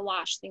 thrown in the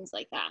wash, things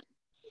like that.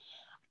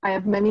 I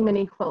have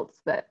many quilts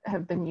that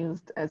have been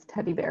used as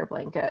teddy bear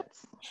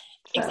blankets.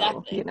 So,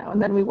 exactly. You know,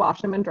 and then we wash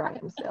them and dry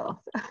them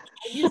still. I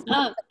used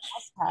the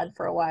pad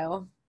for a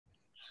while.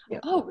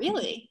 Yep. Oh,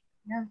 really?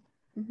 Yeah.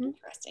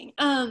 Interesting.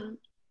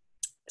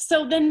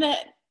 So then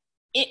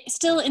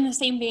still in the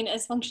same vein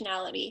as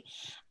functionality,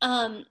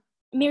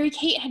 Mary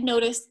Kate had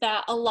noticed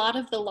that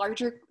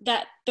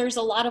there's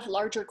a lot of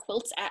larger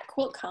quilts at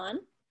QuiltCon.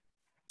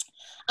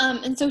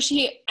 And so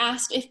she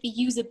asked if the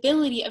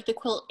usability of the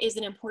quilt is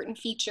an important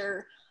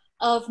feature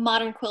of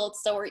modern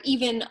quilts, or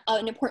even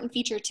an important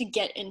feature to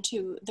get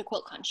into the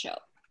QuiltCon show.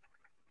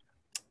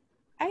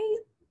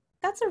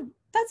 That's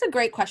a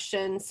great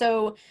question.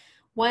 So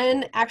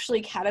one actually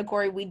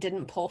category we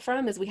didn't pull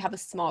from is we have a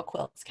small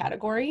quilts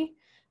category.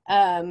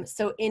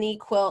 So any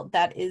quilt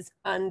that is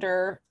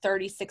under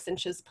 36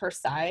 inches per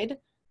side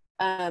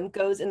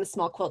goes in the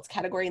small quilts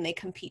category, and they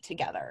compete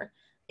together.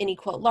 Any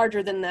quilt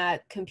larger than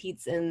that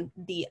competes in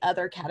the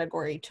other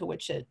category to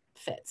which it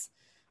fits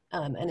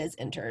and is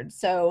entered.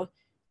 So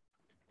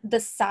the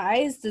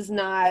size does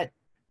not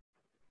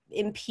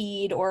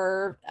impede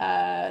or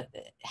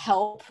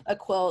help a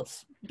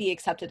quilt be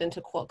accepted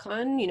into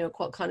QuiltCon. You know,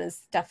 QuiltCon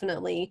is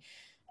definitely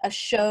a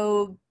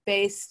show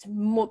based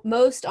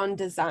most on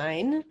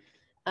design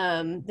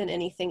than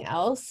anything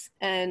else.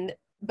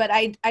 But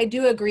I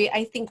do agree.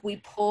 I think we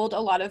pulled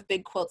a lot of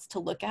big quilts to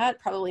look at.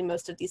 Probably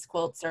most of these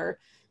quilts are,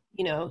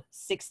 you know,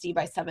 60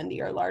 by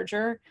 70 or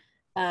larger.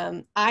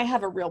 I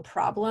have a real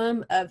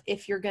problem of,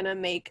 if you're going to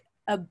make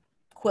a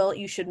quilt,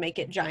 you should make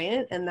it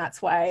giant. And that's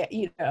why,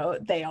 you know,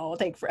 they all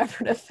take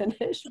forever to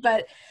finish.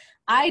 But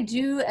I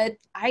do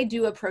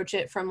approach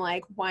it from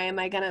like, why am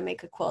I going to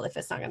make a quilt if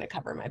it's not going to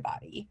cover my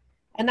body?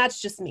 And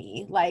that's just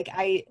me. Like,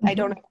 I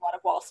don't have a lot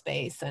of wall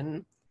space,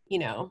 and, you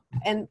know,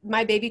 and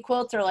my baby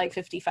quilts are like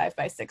 55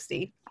 by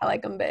 60. I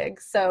like them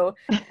big. So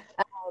you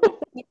know,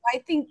 I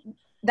think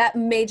that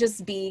may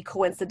just be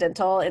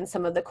coincidental in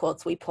some of the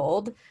quilts we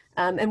pulled.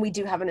 And we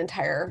do have an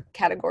entire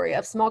category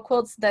of small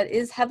quilts that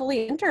is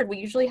heavily entered. We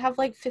usually have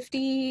like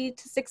 50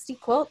 to 60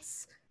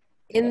 quilts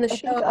in the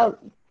show.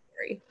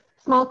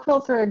 Small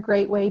quilts are a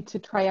great way to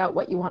try out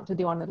what you want to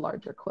do on a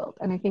larger quilt.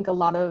 And I think a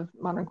lot of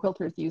modern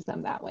quilters use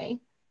them that way.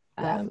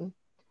 Yeah.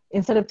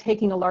 Instead of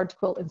taking a large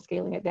quilt and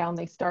scaling it down,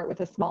 they start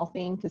with a small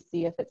thing to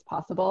see if it's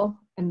possible,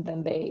 and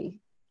then they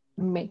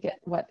make it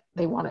what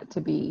they want it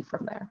to be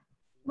from there.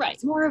 Right.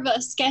 It's more of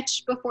a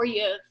sketch before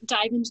you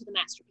dive into the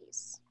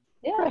masterpiece.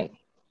 Yeah. Right.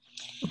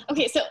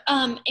 Okay, so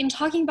in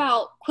talking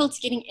about quilts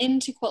getting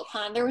into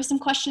QuiltCon, there were some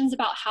questions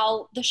about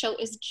how the show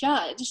is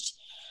judged.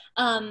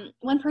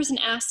 One person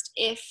asked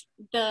if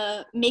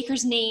the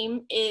maker's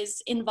name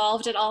is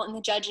involved at all in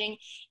the judging,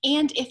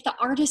 and if the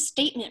artist's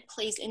statement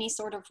plays any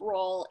sort of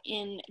role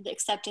in the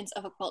acceptance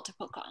of a quilt to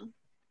QuiltCon.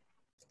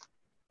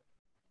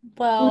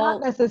 Well,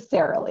 not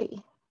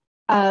necessarily.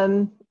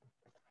 Not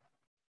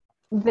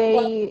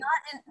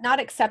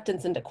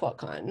acceptance into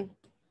QuiltCon.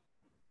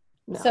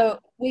 No. So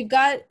we've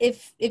got,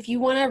 if you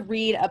want to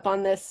read up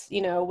on this,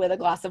 you know, with a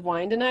glass of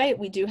wine tonight,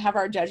 we do have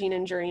our judging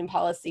and jurying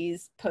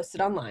policies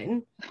posted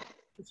online.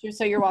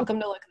 So you're welcome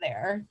to look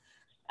there.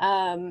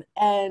 And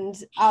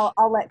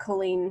I'll let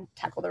Colleen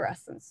tackle the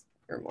rest since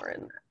you're more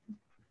in that.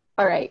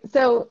 All right.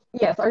 So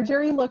yes, our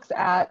jury looks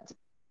at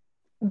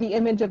the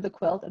image of the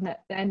quilt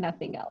and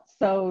nothing else.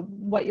 So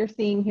what you're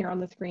seeing here on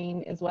the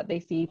screen is what they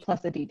see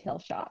plus a detail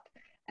shot,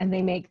 and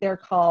they make their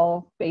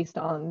call based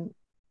on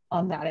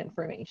that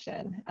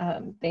information.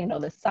 They know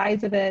the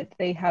size of it.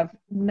 They have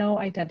no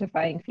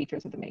identifying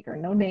features of the maker,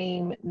 no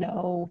name,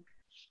 no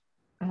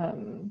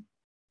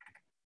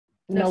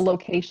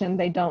location.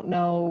 They don't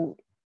know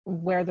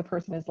where the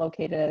person is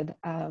located.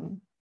 And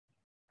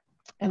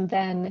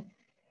then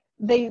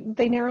they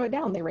narrow it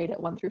down. They rate it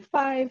 1 through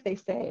 5. They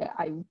say,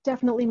 I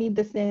definitely need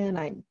this in,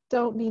 I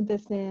don't need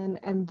this in.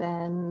 And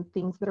then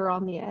things that are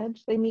on the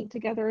edge, they meet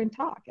together and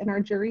talk. And our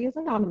jury is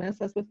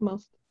anonymous, as with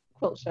most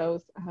quilt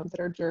shows that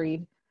are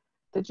juried.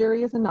 The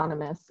jury is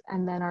anonymous,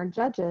 and then our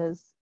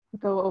judges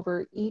go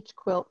over each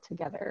quilt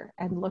together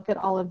and look at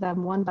all of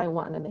them one by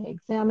one, and they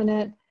examine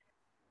it.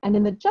 And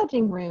in the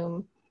judging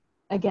room,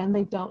 again,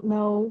 they don't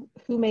know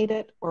who made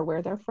it or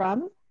where they're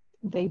from.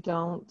 They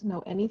don't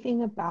know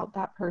anything about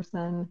that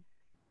person.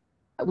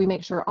 We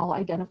make sure all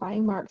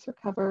identifying marks are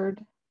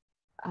covered.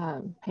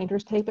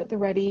 Painter's tape at the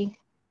ready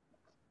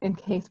in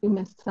case we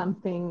missed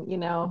something, you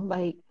know,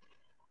 like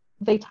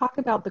they talk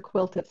about the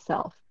quilt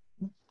itself.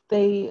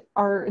 They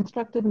are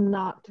instructed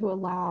not to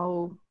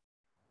allow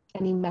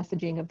any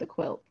messaging of the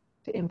quilt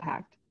to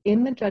impact.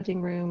 In the judging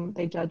room,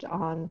 they judge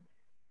on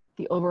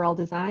the overall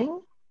design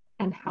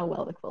and how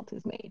well the quilt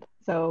is made.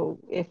 So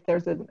if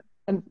there's an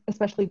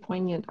especially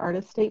poignant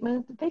artist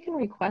statement, they can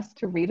request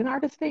to read an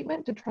artist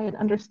statement to try and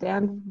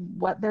understand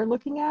what they're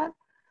looking at.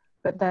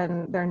 But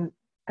then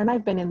and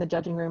I've been in the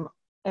judging room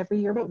every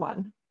year but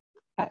one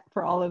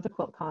for all of the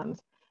QuiltCons,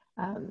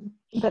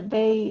 but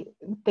they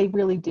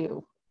really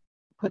do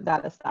put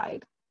that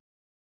aside.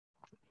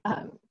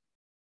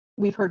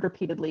 We've heard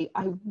repeatedly,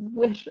 I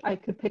wish I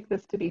could pick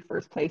this to be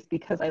first place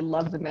because I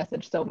love the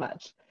message so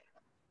much,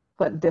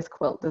 but this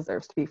quilt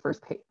deserves to be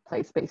first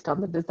place based on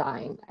the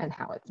design and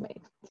how it's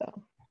made.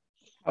 So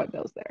how it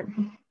goes there.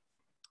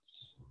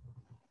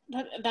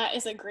 That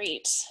is a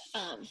great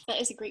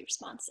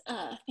response.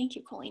 Thank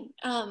you, Colleen.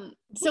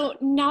 So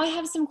now I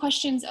have some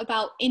questions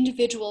about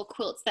individual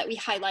quilts that we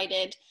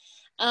highlighted.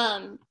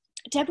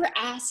 Deborah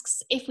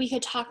asks if we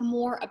could talk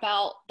more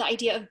about the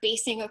idea of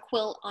basing a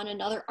quilt on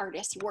another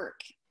artist's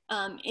work.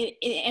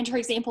 And her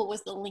example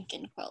was the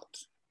Lincoln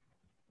quilt.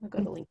 I'll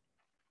go to Lincoln.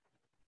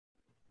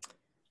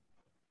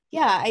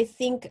 Yeah, I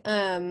think,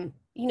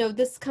 you know,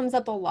 this comes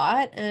up a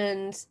lot,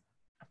 and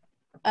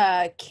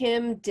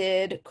Kim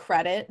did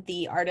credit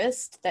the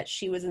artist that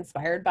she was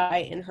inspired by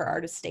in her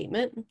artist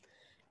statement.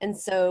 And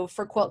so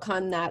for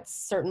QuiltCon, that's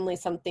certainly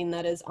something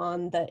that is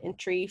on the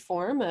entry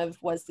form of,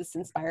 was this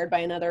inspired by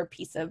another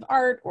piece of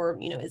art, or,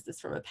 you know, is this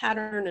from a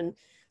pattern? And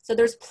so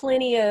there's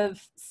plenty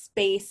of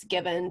space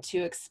given to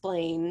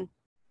explain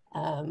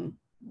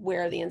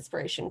where the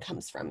inspiration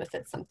comes from, if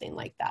it's something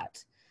like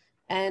that.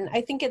 And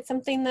I think it's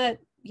something that,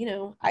 you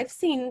know, I've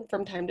seen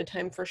from time to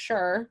time for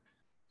sure.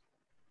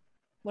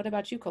 What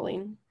about you,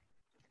 Colleen?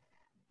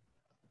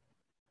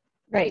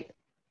 Right.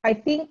 I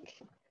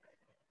think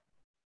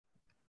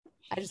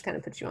I just kind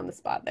of put you on the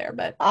spot there,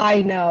 but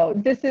I know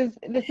this is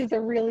a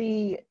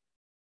really,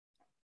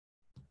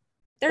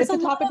 there's a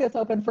topic that's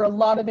open for a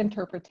lot of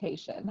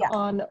interpretation. Yeah.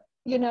 On,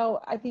 you know,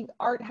 I think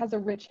art has a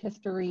rich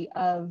history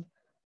of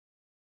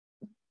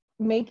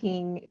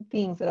making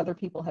things that other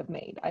people have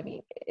made. I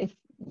mean, if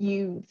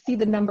you see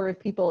the number of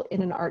people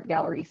in an art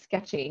gallery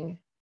sketching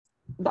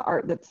the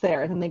art that's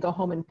there, and then they go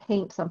home and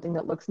paint something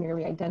that looks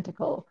nearly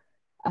identical,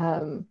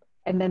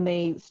 and then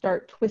they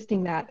start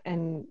twisting that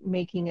and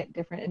making it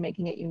different and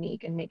making it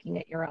unique and making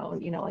it your own.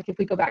 You know, like if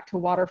we go back to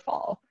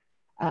Waterfall,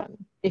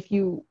 if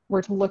you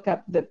were to look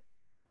up the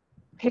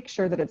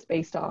picture that it's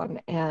based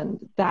on, and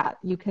that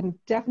you can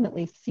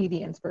definitely see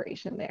the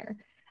inspiration there.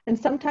 And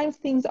sometimes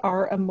things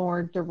are a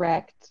more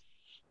direct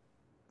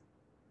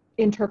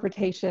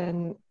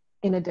interpretation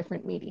in a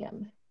different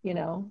medium, you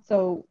know.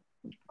 So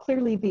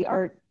clearly the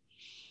art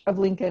of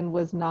Lincoln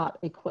was not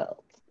a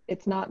quilt.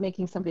 It's not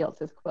making somebody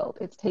else's quilt.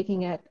 It's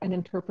taking it and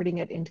interpreting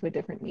it into a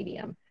different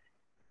medium.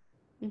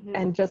 Mm-hmm.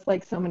 And just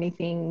like so many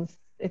things,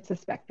 it's a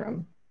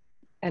spectrum,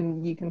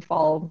 and you can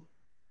fall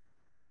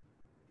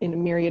in a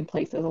myriad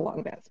places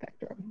along that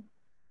spectrum.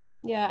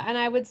 Yeah, and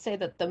I would say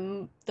that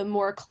the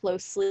more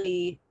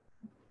closely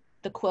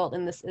the quilt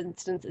in this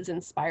instance is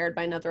inspired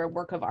by another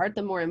work of art,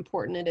 the more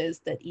important it is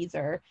that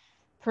either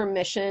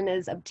permission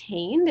is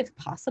obtained, if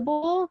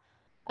possible,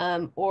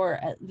 or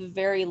at the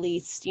very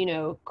least, you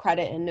know,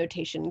 credit and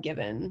notation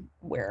given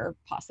where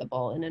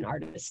possible in an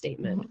artist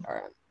statement, mm-hmm.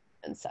 or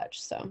and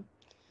such. So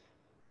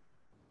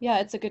yeah,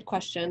 it's a good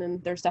question,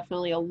 and there's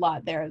definitely a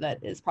lot there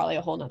that is probably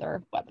a whole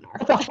nother webinar.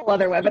 It's a whole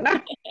other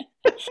webinar.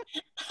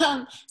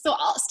 So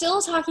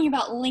still talking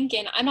about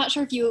Lincoln, I'm not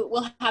sure if you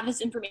will have this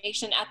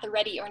information at the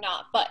ready or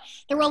not, but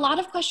there were a lot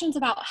of questions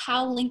about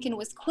how Lincoln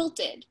was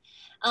quilted.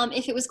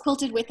 If it was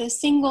quilted with a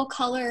single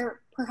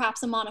color,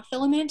 perhaps a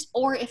monofilament,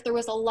 or if there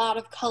was a lot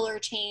of color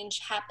change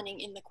happening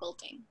in the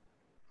quilting.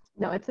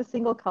 No, it's a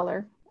single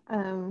color.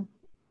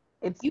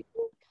 It's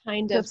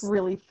kind just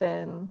really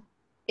thin.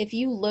 If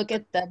you look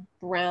at the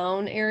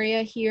brown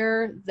area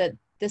here, that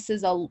this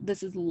is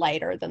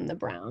lighter than the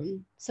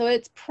brown. So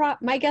it's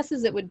my guess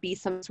is it would be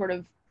some sort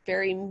of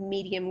very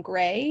medium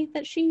gray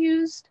that she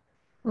used.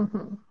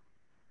 Mm-hmm.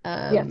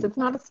 Yes, it's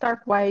not a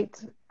stark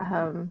white,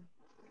 but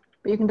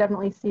you can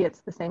definitely see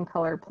it's the same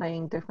color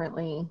playing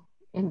differently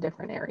in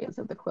different areas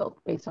of the quilt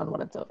based on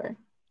what it's over.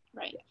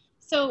 Right.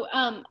 So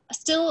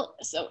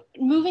so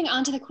moving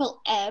on to the quilt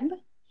ebb,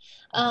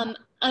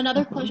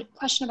 another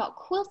question about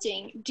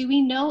quilting. Do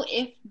we know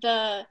if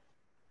the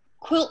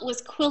quilt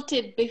was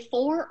quilted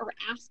before or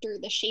after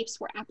the shapes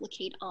were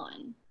appliqued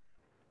on?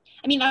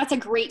 I mean, that's a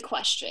great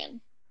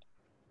question.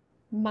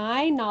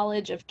 My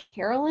knowledge of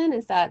Carolyn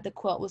is that the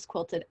quilt was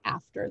quilted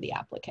after the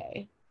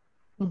applique.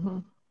 Mm-hmm.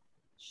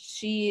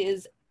 She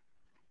is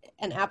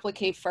an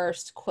applique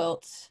first,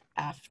 quilt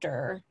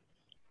after,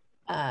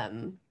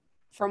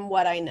 from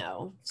what I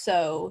know.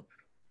 So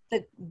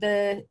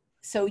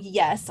so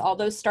yes, all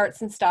those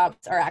starts and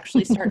stops are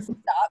actually starts and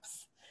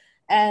stops.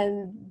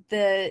 And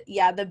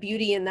the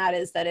beauty in that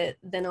is that it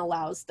then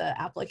allows the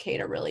applique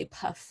to really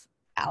puff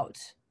out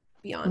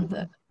beyond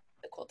the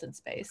quilted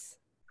space.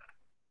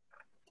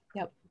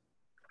 Yep.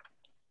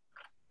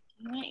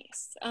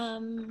 Nice.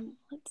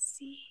 Let's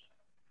see.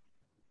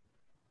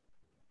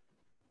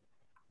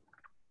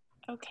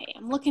 Okay,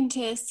 I'm looking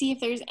to see if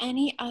there's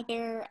any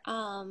other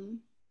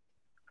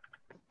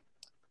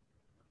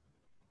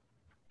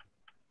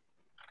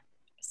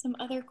some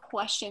other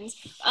questions.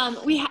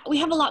 We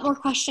have a lot more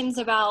questions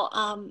about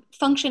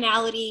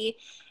functionality,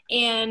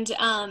 and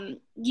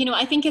you know,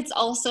 I think it's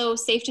also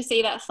safe to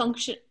say that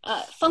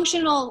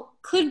functional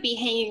could be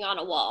hanging on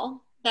a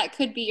wall. That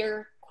could be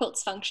your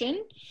quilt's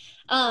function.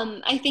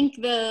 I think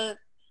the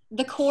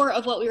core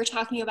of what we were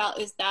talking about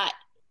is that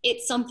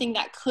it's something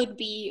that could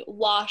be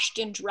washed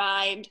and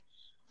dried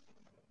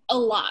a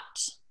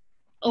lot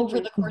over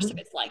the course of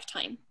its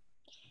lifetime.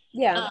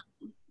 Yeah.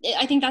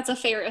 I think that's a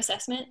fair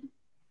assessment.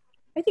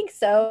 I think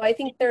so. I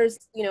think there's,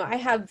 you know, I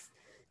have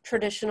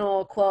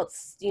traditional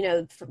quilts, you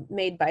know,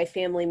 made by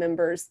family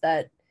members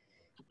that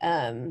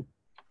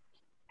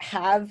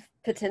have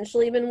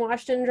potentially been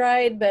washed and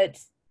dried, but,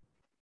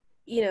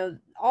 you know,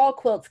 all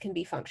quilts can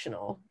be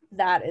functional.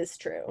 That is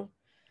true.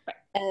 Right.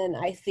 And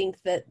I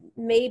think that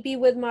maybe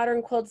with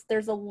modern quilts,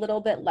 there's a little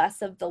bit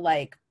less of the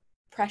like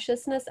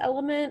preciousness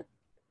element.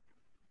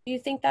 Do you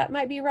think that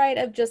might be right?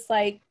 Of just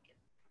like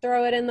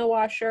throw it in the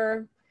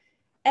washer.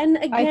 And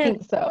again, I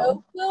think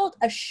so.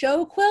 A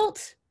show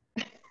quilt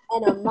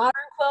and a modern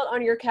quilt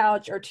on your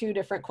couch are two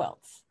different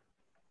quilts.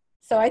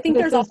 So I think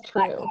there's also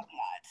that caveat.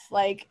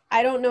 Like,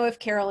 I don't know if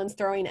Carolyn's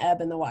throwing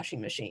ebb in the washing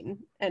machine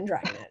and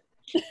drying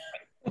it.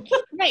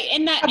 Right,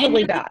 and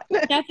probably not.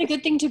 That's a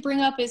good thing to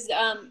bring up is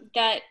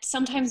that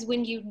sometimes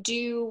when you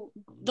do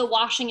the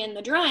washing and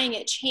the drying,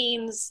 it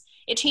changes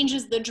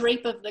the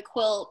drape of the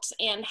quilt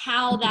and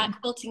how that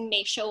quilting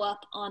may show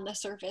up on the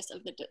surface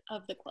of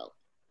the quilt.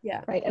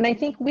 Yeah. Right. And I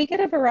think we get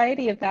a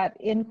variety of that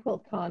in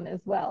QuiltCon as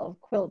well.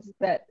 Quilts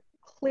that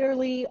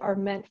clearly are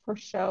meant for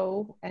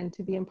show and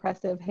to be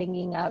impressive,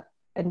 hanging up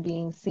and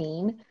being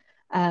seen.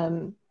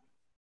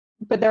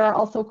 But there are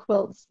also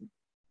quilts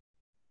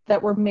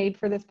that were made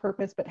for this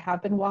purpose but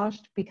have been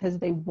washed because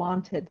they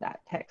wanted that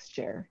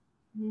texture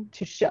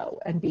to show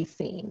and be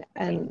seen.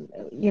 And,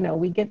 you know,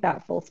 we get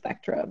that full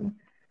spectrum.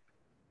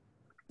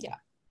 Yeah.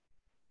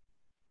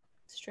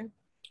 It's true.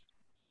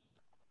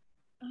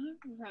 All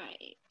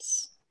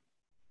right.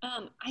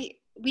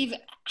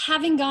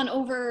 Having gone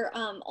over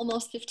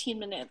almost 15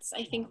 minutes,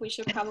 I think we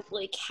should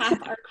probably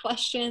cap our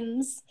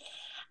questions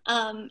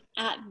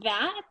at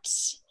that.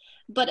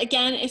 But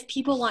again, if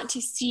people want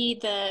to see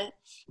the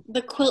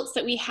quilts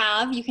that we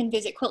have, you can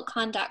visit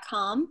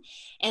QuiltCon.com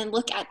and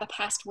look at the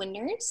past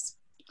winners.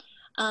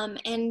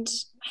 And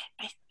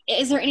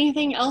is there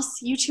anything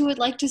else you two would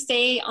like to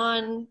say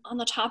on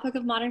the topic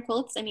of modern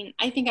quilts? I mean,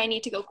 I think I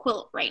need to go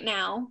quilt right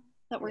now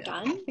that we're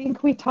done. I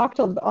think we talked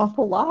an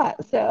awful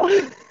lot, so.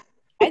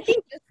 I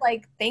think just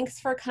like, thanks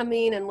for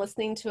coming and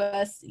listening to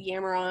us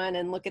yammer on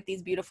and look at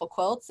these beautiful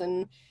quilts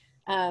and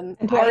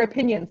to our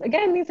opinions.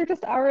 Again, these are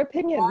just our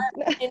opinions.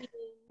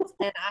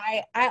 And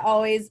I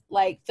always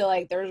like feel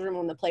like there's room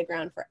on the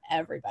playground for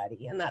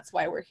everybody, and that's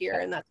why we're here,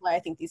 and that's why I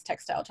think these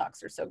textile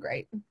talks are so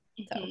great.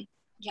 So.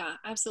 Yeah,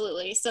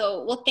 absolutely.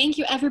 So, well, thank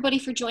you everybody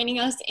for joining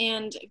us,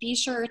 and be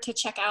sure to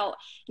check out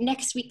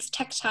next week's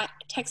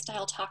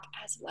Textile Talk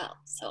as well.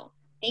 So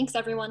thanks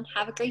everyone.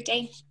 Have a great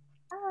day.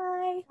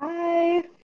 Bye. Bye.